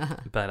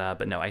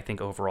but no, I think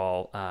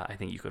overall, I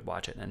think you could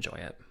watch it and enjoy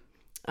it.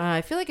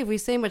 I feel like if we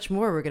say much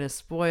more, we're going to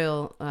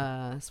spoil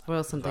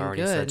something good. I've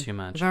already said too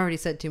much. I've already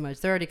said too much.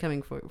 They're already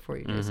coming for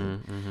you,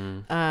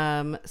 Jason.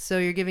 So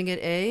you're giving it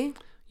a...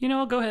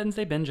 I'll go ahead and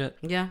say binge it.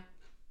 Yeah.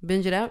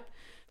 Binge it out.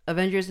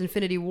 Avengers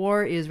Infinity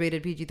War is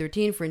rated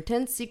PG-13 for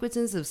intense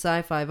sequences of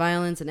sci-fi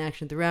violence and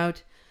action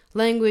throughout,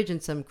 language,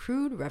 and some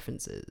crude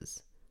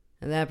references.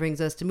 And that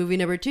brings us to movie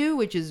number 2,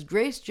 which is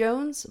Grace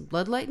Jones'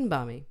 Bloodlight and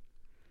Bami.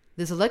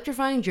 This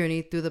electrifying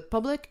journey through the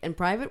public and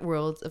private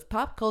worlds of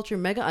pop culture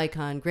mega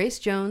icon Grace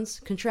Jones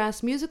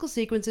contrasts musical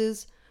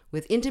sequences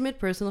with intimate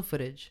personal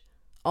footage,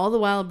 all the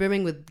while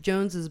brimming with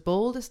Jones's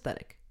bold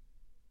aesthetic.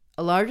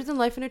 A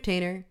larger-than-life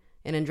entertainer,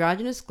 an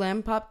androgynous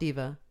glam pop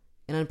diva,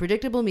 an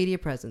unpredictable media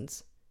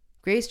presence,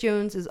 Grace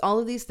Jones is all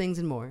of these things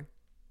and more.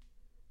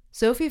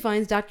 Sophie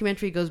Fine's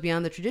documentary goes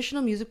beyond the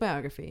traditional music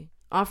biography,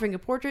 offering a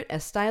portrait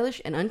as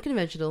stylish and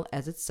unconventional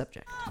as its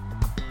subject.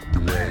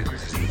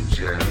 Ladies and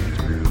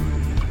gentlemen,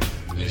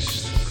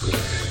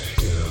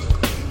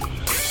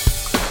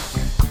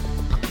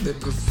 the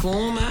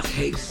performer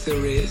takes the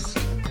risk.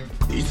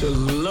 It's a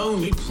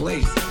lonely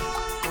place.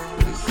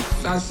 It's a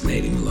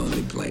fascinating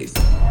lonely place.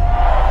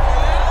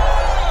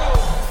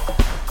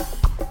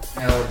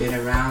 I've been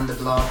around the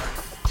block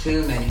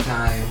too many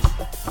times.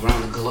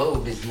 Around the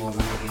globe is more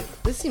like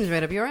it. This seems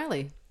right up your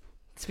alley.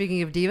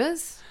 Speaking of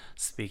divas...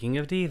 Speaking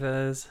of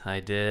divas,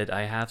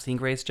 I have seen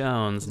Grace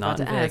Jones, not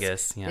in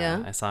Vegas.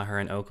 Yeah, I saw her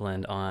in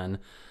Oakland on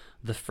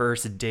the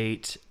first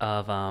date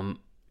of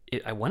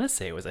I want to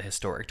say it was a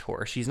historic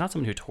tour. She's not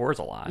someone who tours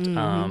a lot,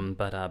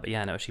 but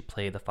yeah, no, she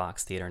played the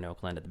Fox Theater in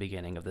Oakland at the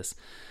beginning of this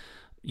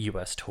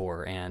U.S.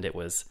 tour, and it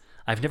was.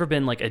 I've never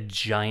been like a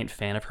giant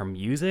fan of her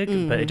music,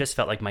 but it just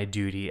felt like my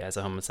duty as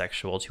a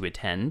homosexual to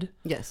attend.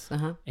 Yes.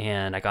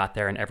 And I got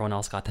there, and everyone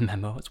else got the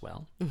memo as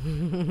well.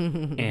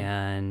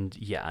 And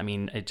yeah, I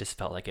mean, it just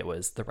felt like it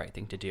was the right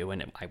thing to do,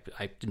 and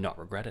I did not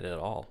regret it at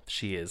all.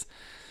 She is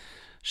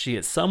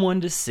someone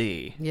to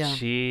see. Yeah.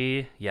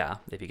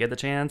 If you get the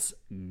chance,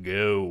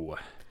 go.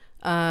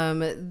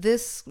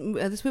 This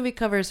movie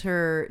covers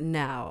her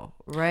now,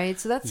 right?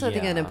 So that's I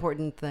think an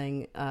important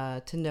thing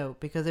to note,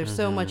 because there's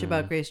so much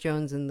about Grace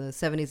Jones in the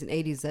 70s and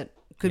 80s that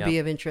could be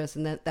of interest,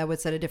 and that would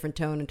set a different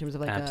tone in terms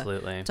of like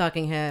a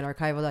talking head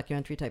archival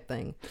documentary type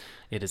thing.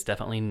 It is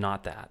definitely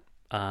not that.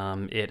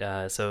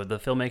 So the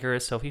filmmaker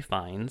is Sophie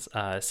Fiennes,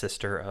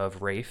 sister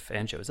of Rafe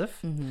and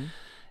Joseph,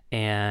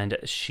 and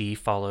she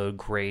followed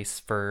Grace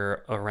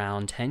for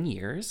around 10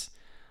 years.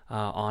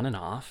 On and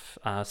off,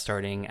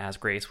 starting as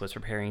Grace was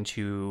preparing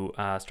to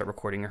start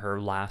recording her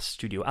last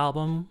studio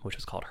album, which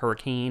was called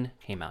Hurricane,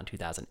 came out in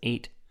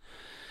 2008.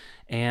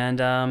 And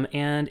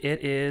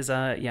it is,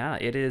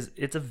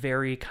 it's a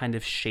very kind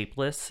of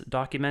shapeless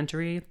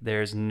documentary.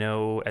 There's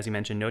no, as you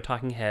mentioned, no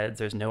talking heads.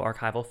 There's no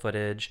archival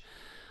footage.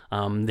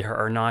 There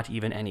are not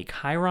even any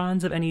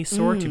chyrons of any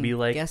sort to be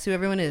like, guess who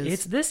everyone is.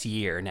 It's this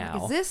year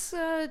now. Is this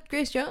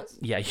Grace Jones?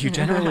 Yeah,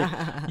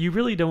 you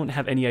really don't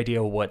have any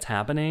idea what's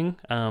happening.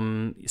 She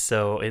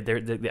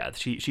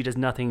does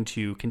nothing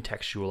to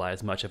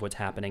contextualize much of what's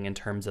happening in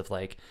terms of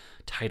like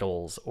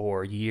titles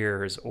or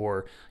years,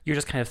 or you're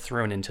just kind of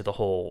thrown into the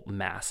whole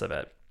mass of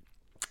it.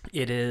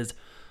 It is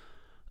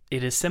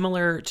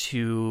similar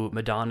to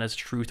Madonna's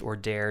Truth or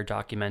Dare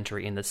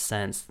documentary in the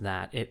sense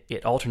that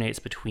it alternates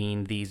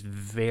between these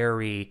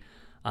very,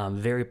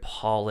 very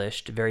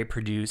polished, very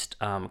produced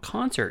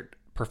concert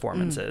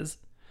performances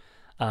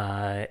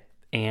and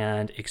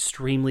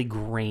extremely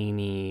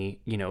grainy,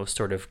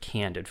 sort of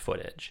candid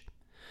footage.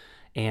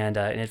 And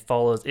it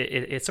follows.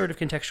 It sort of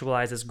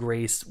contextualizes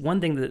Grace. One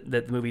thing that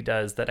the movie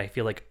does that I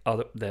feel like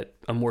that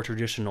a more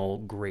traditional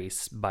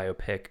Grace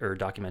biopic or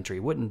documentary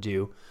wouldn't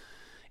do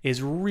is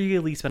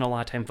really spend a lot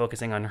of time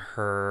focusing on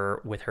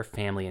her with her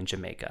family in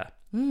Jamaica.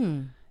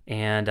 And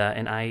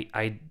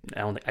I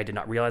did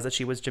not realize that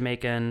she was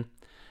Jamaican.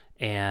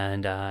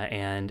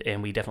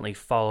 and we definitely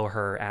follow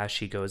her as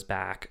she goes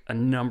back a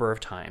number of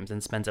times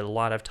and spends a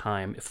lot of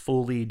time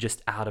fully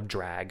just out of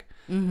drag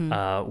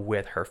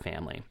with her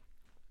family.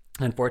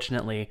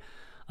 Unfortunately,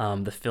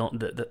 the film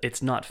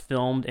it's not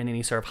filmed in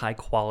any sort of high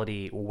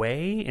quality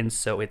way, and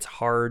so it's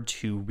hard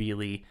to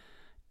really.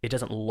 It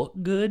doesn't look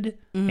good,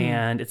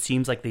 and it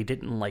seems like they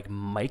didn't like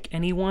mic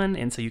anyone,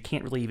 and so you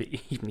can't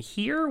really even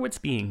hear what's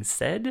being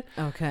said.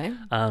 Okay.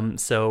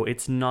 So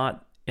it's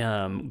not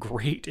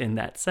great in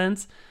that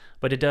sense,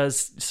 but it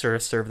does sort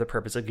of serve the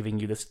purpose of giving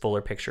you this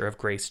fuller picture of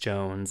Grace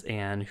Jones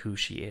and who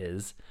she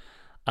is.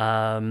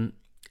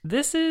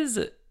 This is,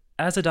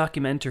 as a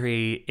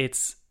documentary,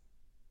 it's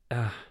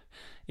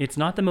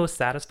not the most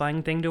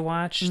satisfying thing to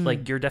watch.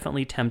 Like, you're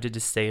definitely tempted to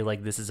say,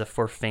 like, this is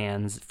for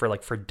fans, for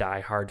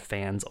diehard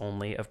fans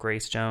only of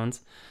Grace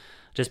Jones,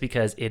 just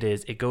because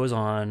it goes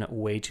on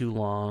way too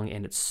long,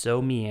 and it's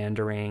so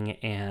meandering,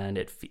 and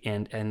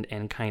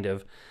and kind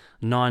of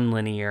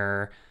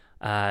non-linear,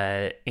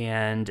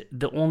 and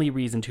the only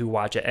reason to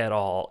watch it at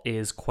all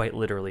is quite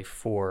literally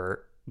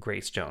for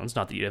Grace Jones.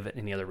 Not that you have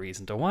any other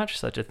reason to watch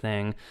such a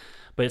thing,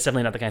 but it's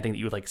definitely not the kind of thing that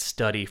you would like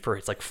study for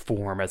its like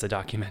form as a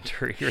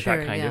documentary or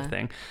that kind of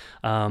thing.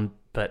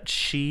 But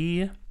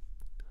she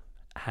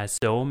has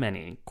so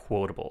many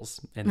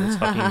quotables in this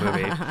fucking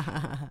movie.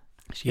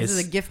 Is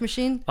it a gift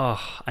machine?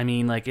 Oh, I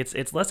mean, like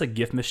it's less a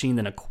gift machine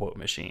than a quote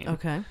machine.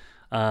 Okay.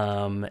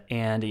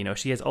 And you know,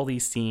 she has all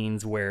these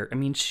scenes where, I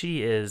mean,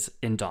 she is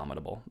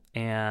indomitable,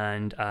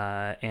 and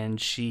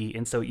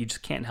so you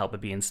just can't help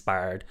but be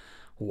inspired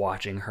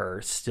watching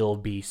her still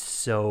be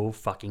so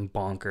fucking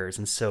bonkers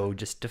and so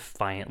just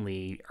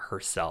defiantly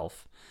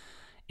herself.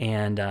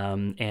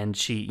 And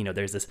she, you know,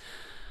 there's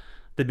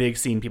the big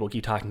scene people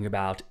keep talking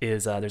about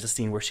is there's a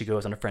scene where she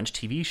goes on a French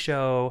TV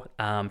show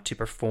to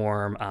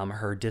perform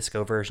her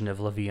disco version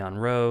of La Vie en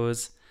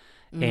Rose.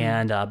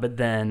 And but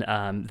then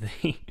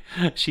they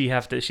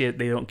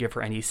don't give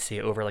her any say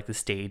over like the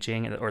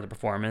staging or the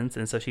performance,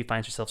 and so she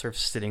finds herself sort of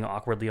sitting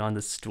awkwardly on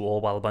the stool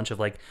while a bunch of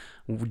like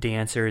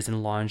dancers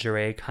in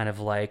lingerie kind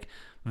of like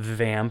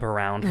vamp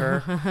around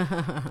her.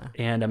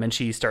 And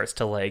she starts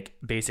to like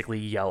basically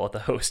yell at the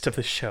host of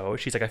the show.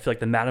 She's like, I feel like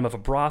the madam of a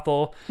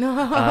brothel.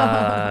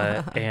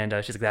 And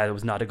she's like, that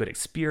was not a good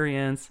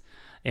experience.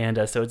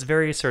 And so it's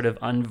very sort of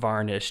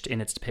unvarnished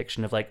in its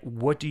depiction of like,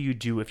 what do you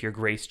do if you're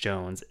Grace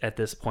Jones at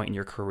this point in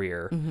your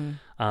career?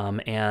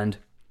 And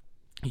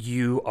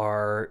you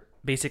are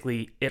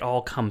basically, it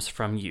all comes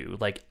from you.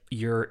 Like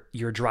your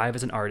drive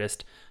as an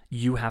artist,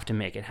 you have to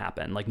make it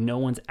happen. Like no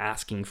one's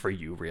asking for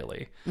you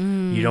really.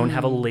 You don't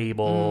have a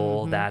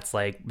label that's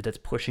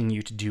pushing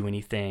you to do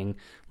anything.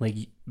 Like,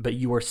 but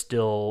you are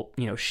still,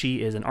 you know,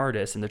 she is an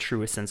artist in the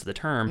truest sense of the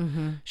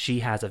term.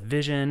 She has a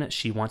vision.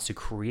 She wants to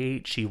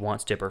create. She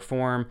wants to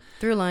perform.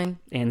 Through line.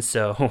 And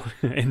so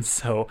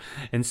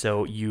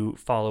you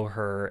follow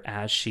her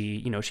as she,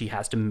 you know, she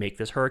has to make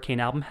this Hurricane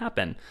album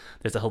happen.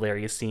 There's a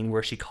hilarious scene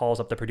where she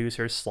calls up the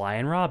producers Sly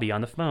and Robbie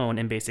on the phone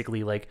and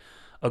basically like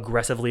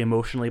aggressively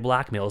emotionally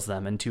blackmails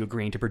them into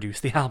agreeing to produce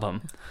the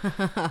album.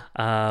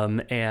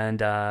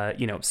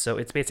 You know, so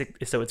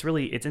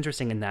it's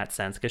interesting in that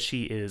sense because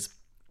she is,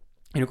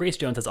 you know, Grace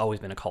Jones has always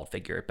been a cult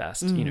figure at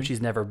best. You know,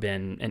 she's never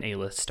been an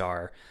A-list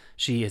star.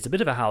 She is a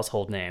bit of a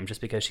household name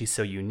just because she's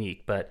so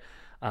unique, but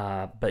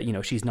you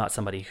know, she's not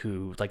somebody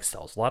who like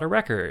sells a lot of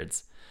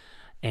records.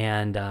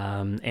 And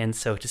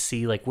so to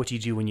see like what you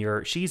do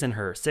when she's in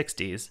her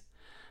 60s.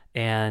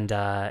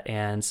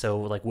 And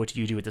so like what do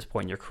you do at this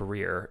point in your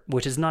career,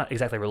 which is not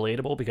exactly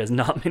relatable because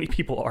not many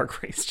people are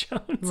Grace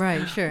Jones,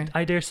 right? Sure.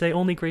 I dare say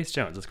only Grace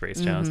Jones is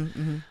Grace Jones.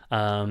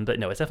 But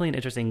no, it's definitely an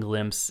interesting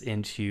glimpse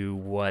into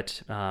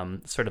what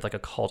sort of like a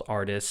cult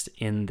artist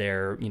in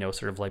their, you know,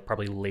 sort of like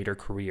probably later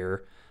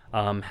career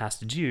has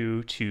to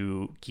do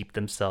to keep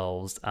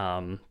themselves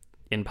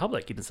in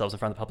public, keep themselves in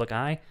front of the public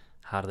eye.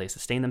 How do they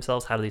sustain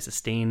themselves? How do they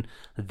sustain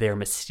their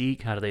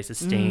mystique? How do they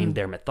sustain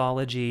their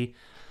mythology?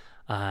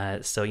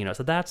 So, you know,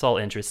 so that's all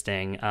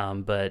interesting.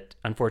 But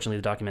unfortunately,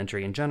 the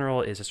documentary in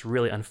general is just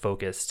really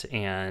unfocused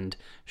and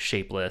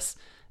shapeless.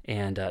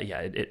 And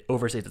it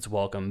overstates its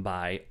welcome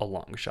by a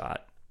long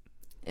shot.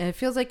 And it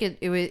feels like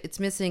it's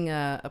missing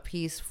a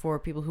piece for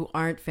people who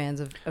aren't fans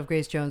of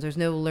Grace Jones. There's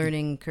no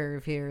learning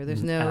curve here.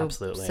 There's no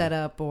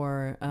setup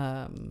or.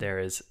 There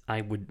is. I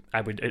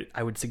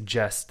would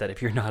suggest that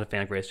if you're not a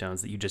fan of Grace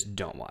Jones, that you just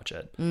don't watch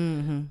it.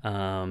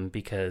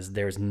 Because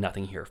there's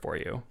nothing here for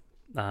you.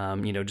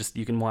 You know, just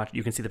you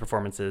can see the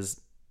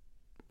performances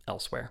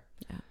elsewhere.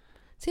 Yeah,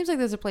 seems like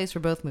there's a place for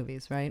both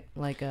movies, right?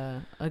 Like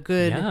a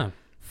good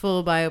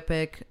full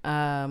biopic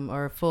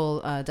or a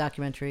full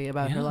documentary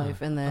about her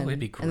life, and then it'd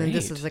be great. And then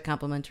this is a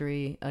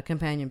complimentary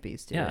companion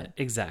piece to it.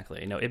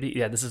 Exactly. No,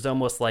 this is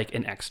almost like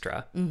an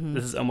extra.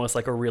 This is almost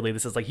like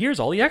this is like, here's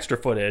all the extra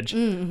footage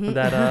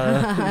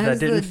that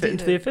didn't fit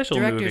into the official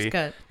movie.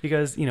 Cut.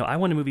 Because, you know, I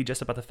want a movie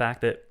just about the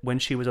fact that when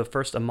she was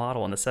first a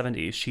model in the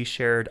 70s, she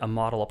shared a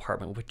model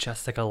apartment with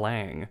Jessica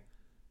Lange.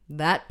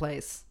 That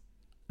place.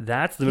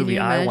 That's the Can movie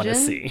you I want to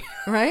imagine? see.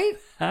 Right?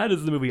 That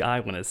is the movie I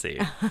want to see.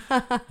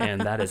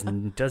 And that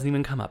doesn't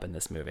even come up in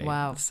this movie.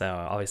 Wow. So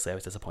obviously I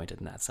was disappointed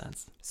in that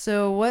sense.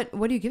 So what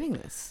are you giving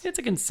this? It's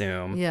a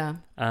consume. Yeah.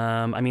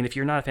 I mean, if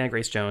you're not a fan of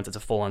Grace Jones, it's a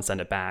full-on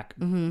send it back.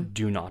 Mm-hmm.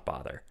 Do not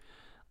bother.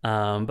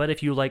 But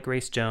if you like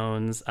Grace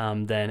Jones,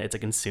 then it's a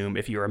consume.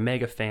 If you're a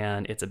mega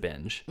fan, it's a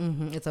binge.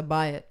 Mm-hmm. It's a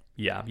buy it.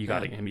 Yeah, you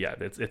got it. Yeah,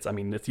 it's. I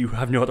mean, you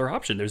have no other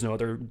option. There's no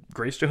other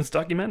Grace Jones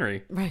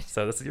documentary. Right.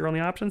 So this is your only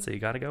option. So you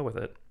got to go with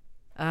it.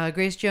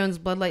 Grace Jones'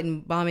 Bloodlight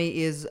and Bami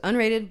is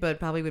unrated, but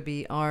probably would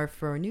be R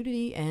for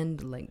nudity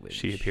and language.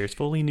 She appears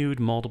fully nude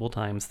multiple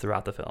times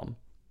throughout the film.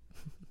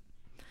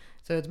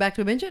 So it's back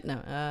to a binge it?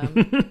 No.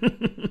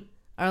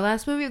 Our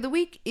last movie of the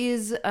week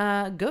is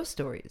Ghost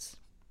Stories.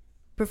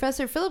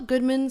 Professor Philip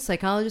Goodman,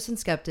 psychologist and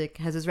skeptic,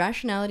 has his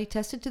rationality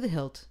tested to the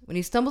hilt when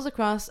he stumbles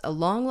across a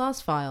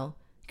long-lost file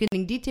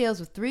containing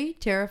details of 3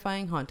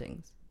 terrifying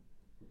hauntings.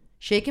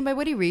 Shaken by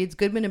what he reads,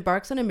 Goodman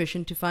embarks on a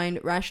mission to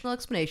find rational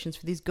explanations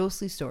for these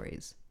ghostly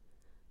stories.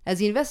 As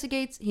he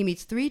investigates, he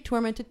meets 3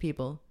 tormented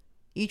people,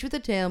 each with a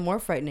tale more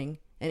frightening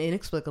and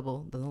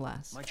inexplicable than the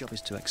last. My job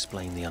is to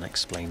explain the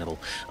unexplainable,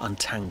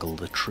 untangle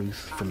the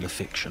truth from the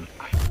fiction.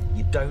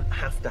 You don't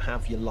have to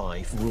have your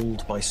life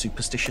ruled by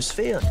superstitious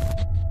fear.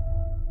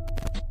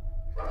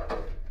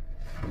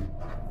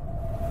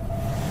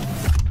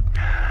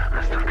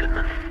 Mr.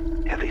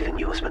 Goodman, everything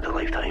you have spent a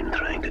lifetime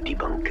trying to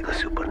debunk the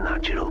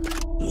supernatural.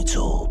 It's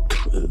all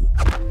true.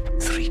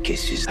 3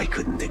 cases I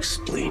couldn't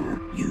explain.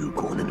 You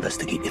go and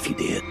investigate if you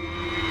dare.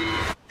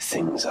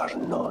 Things are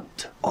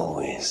not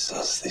always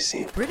as they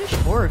seem. British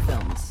horror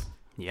films.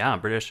 Yeah,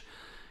 British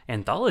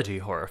anthology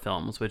horror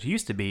films, which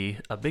used to be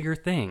a bigger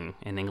thing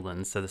in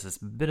England. So this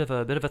is a bit of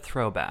a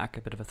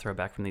throwback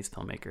from these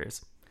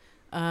filmmakers.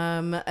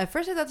 At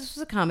first I thought this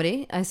was a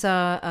comedy. I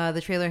saw the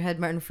trailer had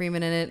Martin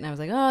Freeman in it, and I was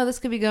like, oh, this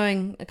could be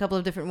going a couple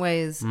of different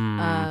ways.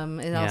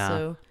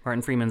 Also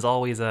Martin Freeman's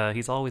always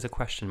a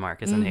question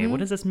mark, isn't he? What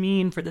does this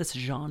mean for this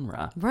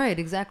genre? Right,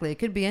 exactly. It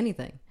could be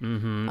anything.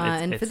 Mm-hmm.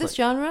 And for this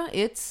genre,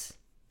 it's...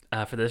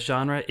 For this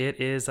genre,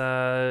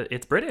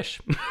 it's British,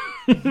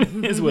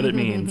 is what it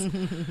means.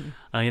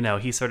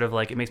 He's sort of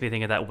like, it makes me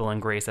think of that Will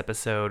and Grace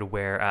episode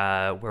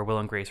where Will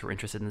and Grace were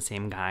interested in the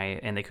same guy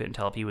and they couldn't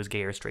tell if he was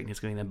gay or straight, and he's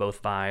giving them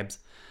both vibes.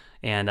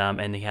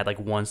 And he had like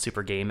one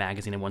super gay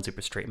magazine and one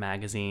super straight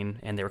magazine,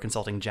 and they were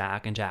consulting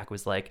Jack, and Jack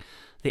was like,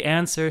 the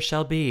answer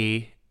shall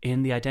be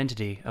in the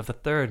identity of the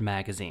third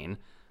magazine.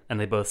 And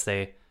they both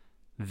say,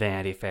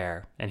 Vanity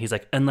Fair. And he's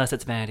like, unless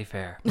it's Vanity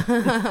Fair.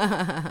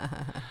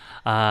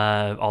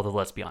 Although,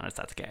 let's be honest,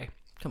 that's gay.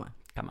 Come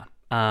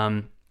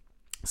on.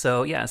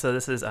 So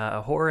this is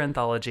a horror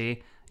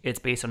anthology. It's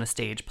based on a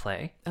stage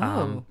play.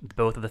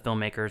 Both of the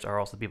filmmakers are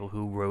also the people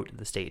who wrote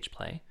the stage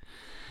play.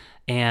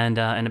 And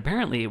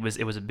apparently it was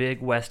a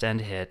big West End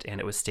hit, and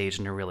it was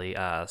staged in a really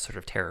sort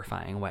of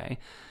terrifying way.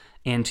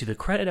 And to the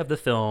credit of the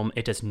film,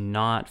 it does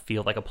not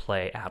feel like a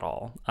play at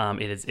all.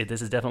 This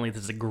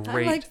is a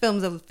great... I like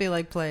films that feel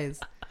like plays.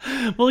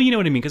 Well, you know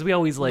what I mean, because we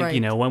always like, right.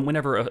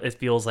 Whenever it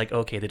feels like,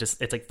 okay, it's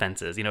like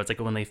Fences. It's like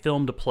when they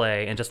filmed a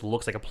play and it just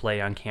looks like a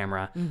play on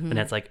camera, and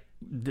it's like,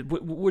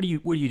 what are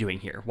you doing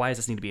here? Why does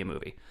this need to be a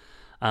movie?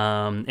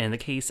 In the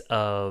case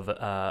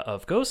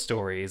of Ghost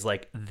Stories,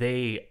 like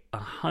they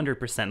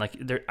 100%, like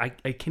I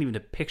can't even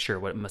picture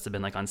what it must have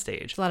been like on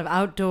stage. A lot of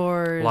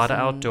outdoors.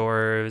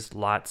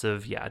 Lots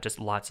of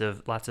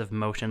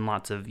motion,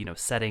 lots of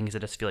settings that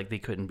just feel like they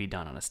couldn't be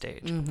done on a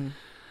stage. Mm-hmm.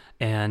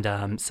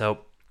 And so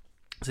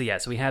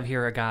we have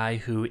here a guy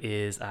who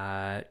is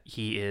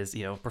he is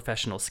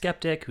professional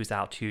skeptic who's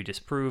out to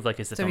disprove like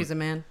is the so film... he's a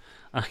man.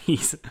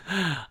 He's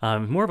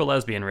more of a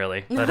lesbian,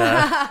 really. But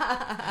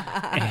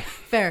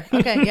fair.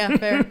 Okay, yeah,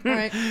 fair. All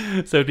right.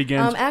 So it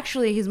begins.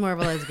 Actually, he's more of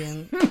a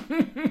lesbian.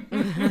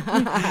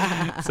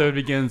 So it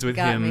begins with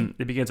Got him. me.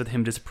 It begins with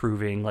him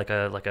disproving like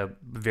a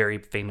very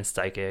famous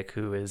psychic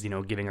who is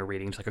giving a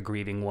reading to like a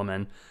grieving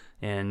woman.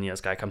 And this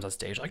guy comes on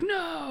stage like,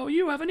 no,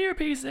 you have an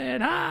earpiece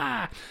in,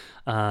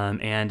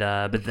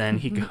 but then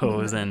he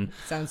goes and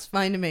sounds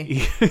fine to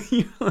me.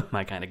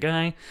 My kind of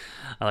guy,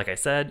 like I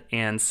said.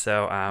 And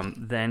so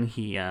then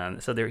he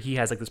has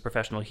like this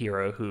professional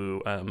hero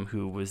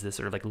who was this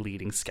sort of like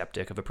leading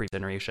skeptic of a previous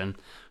generation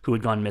who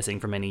had gone missing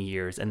for many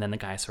years, and then the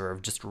guy sort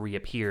of just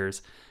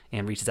reappears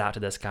and reaches out to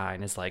this guy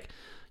and is like,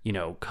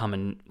 come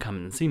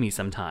and see me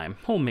sometime,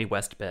 home May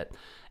West bit.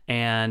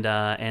 And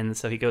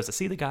so he goes to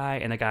see the guy,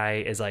 and the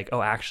guy is like,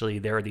 oh, actually,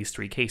 there are these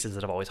 3 cases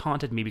that have always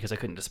haunted me because I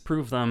couldn't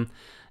disprove them.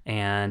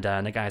 And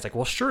the guy's like,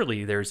 well,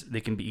 surely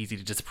they can be easy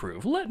to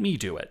disprove. Let me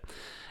do it.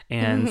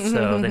 And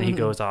so then he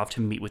goes off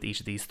to meet with each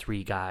of these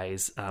 3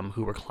 guys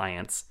who were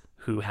clients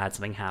who had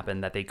something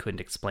happen that they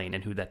couldn't explain,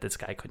 and that this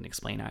guy couldn't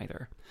explain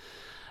either.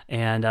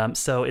 And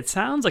so it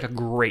sounds like a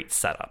great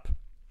setup.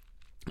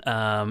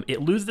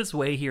 It loses its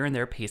way here and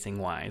there pacing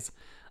wise.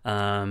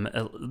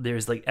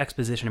 There's like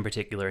exposition in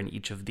particular in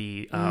each of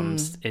the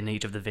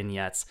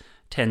vignettes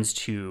tends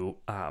to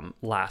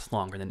last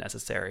longer than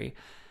necessary,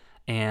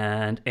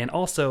 and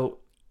also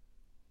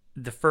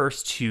the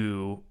first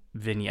 2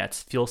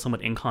 vignettes feel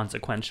somewhat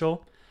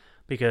inconsequential,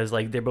 because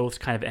like they both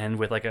kind of end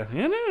with like a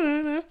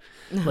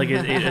like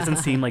it doesn't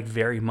seem like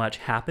very much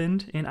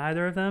happened in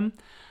either of them.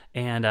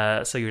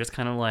 And so you're just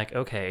kind of like,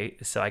 okay,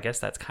 so I guess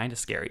that's kind of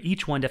scary.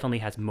 Each one definitely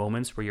has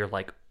moments where you're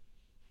like,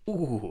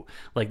 ooh,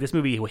 like this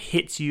movie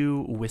hits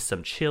you with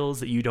some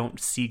chills that you don't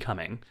see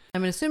coming.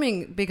 I'm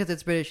assuming because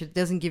it's British, it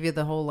doesn't give you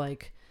the whole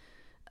like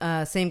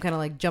same kind of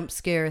like jump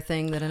scare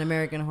thing that an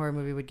American horror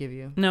movie would give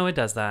you. No, it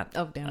does that.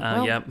 Oh, damn it.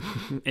 Well, yep,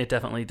 it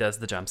definitely does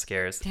the jump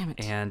scares. Damn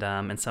it.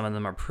 And some of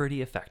them are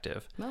pretty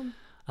effective. Well.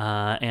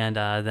 And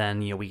then,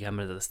 we come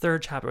into this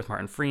third chapter with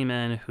Martin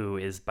Freeman, who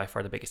is by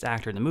far the biggest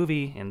actor in the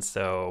movie. And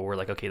so we're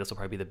like, okay, this will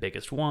probably be the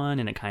biggest one.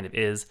 And it kind of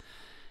is.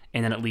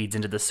 And then it leads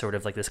into this sort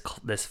of like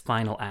this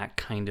final act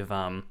kind of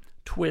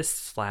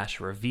twist /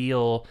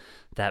 reveal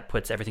that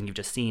puts everything you've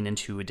just seen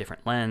into a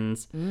different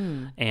lens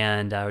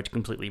and which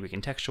completely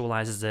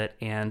recontextualizes it.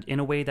 And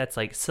in a way that's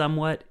like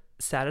somewhat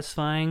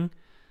satisfying,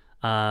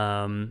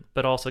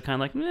 but also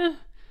kind of like,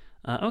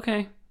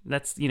 okay.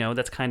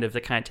 That kind of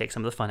takes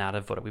some of the fun out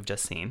of what we've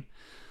just seen.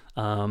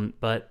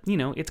 But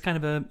it's kind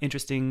of an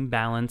interesting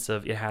balance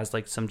of, it has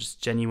like some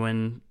just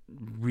genuine,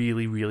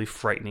 really, really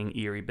frightening,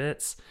 eerie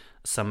bits,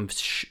 some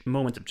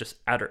moments of just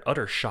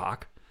utter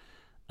shock.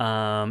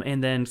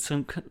 And then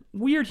some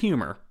weird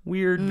humor,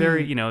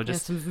 very,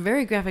 just some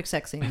very graphic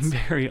sex scenes,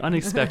 very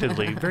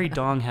unexpectedly, very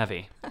dong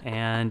heavy.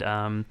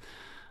 And,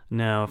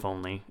 no, if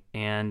only.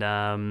 And,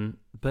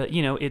 but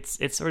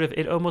it's sort of,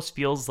 it almost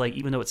feels like,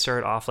 even though it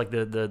started off like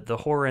the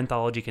horror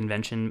anthology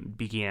convention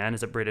began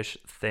as a British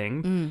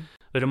thing,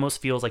 it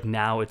almost feels like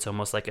now it's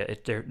almost like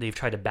they've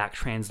tried to back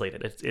translate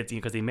it. It's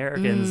because the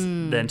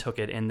Americans then took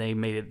it and they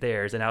made it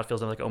theirs, and now it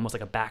feels like almost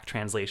like a back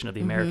translation of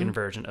the American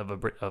version of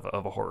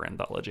a horror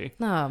anthology.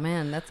 Oh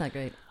man, that's not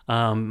great.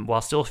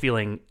 While still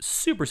feeling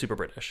super, super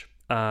British.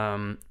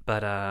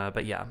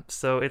 But yeah,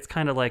 so it's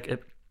kind of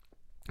like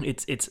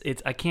it's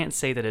I can't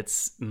say that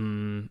it's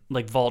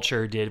like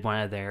Vulture did one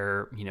of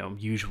their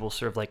usual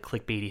sort of like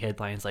clickbaity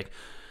headlines like,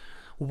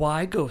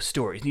 why ghost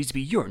stories needs to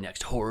be your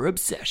next horror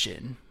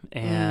obsession,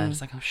 and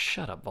it's like, oh,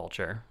 shut up,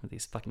 Vulture, with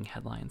these fucking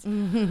headlines.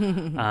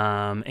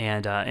 And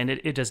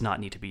it does not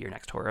need to be your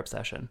next horror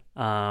obsession.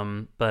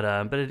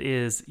 But it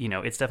is,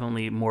 it's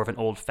definitely more of an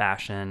old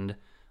fashioned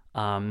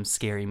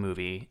scary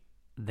movie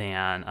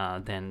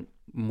than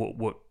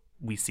what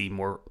we see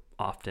more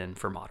often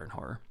for modern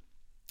horror.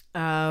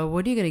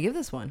 What are you going to give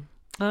this one?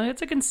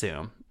 It's a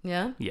consume.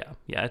 Yeah? Yeah,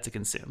 it's a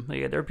consume.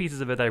 Yeah, there are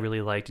pieces of it that I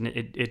really liked, and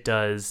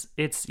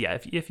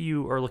if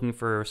you are looking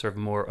for sort of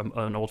more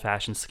an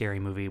old-fashioned scary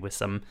movie with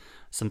some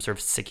sort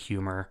of sick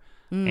humor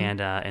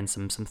and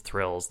some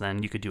thrills,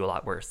 then you could do a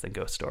lot worse than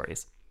Ghost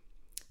Stories.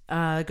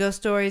 Ghost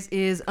Stories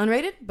is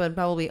unrated, but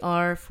probably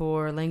R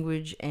for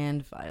language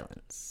and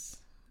violence.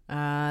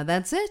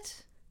 That's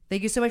it.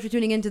 Thank you so much for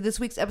tuning in to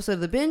this week's episode of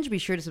The Binge. Be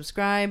sure to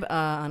subscribe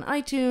on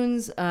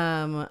iTunes if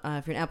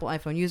you're an Apple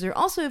iPhone user.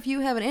 Also, if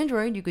you have an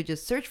Android, you could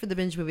just search for The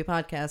Binge Movie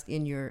Podcast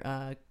in your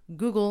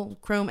Google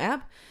Chrome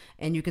app,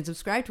 and you can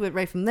subscribe to it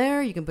right from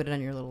there. You can put it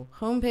on your little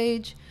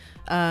homepage.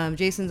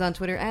 Jason's on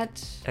Twitter at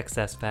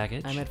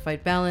XSPackage. I'm at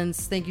Fight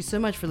Balance. Thank you so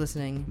much for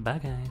listening. Bye,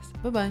 guys.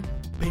 Bye-bye.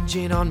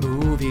 Binging on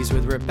movies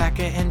with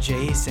Rebecca and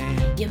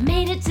Jason. You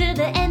made it to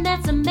the end.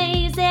 That's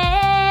amazing.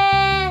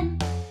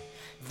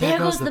 There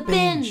goes the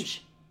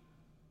binge.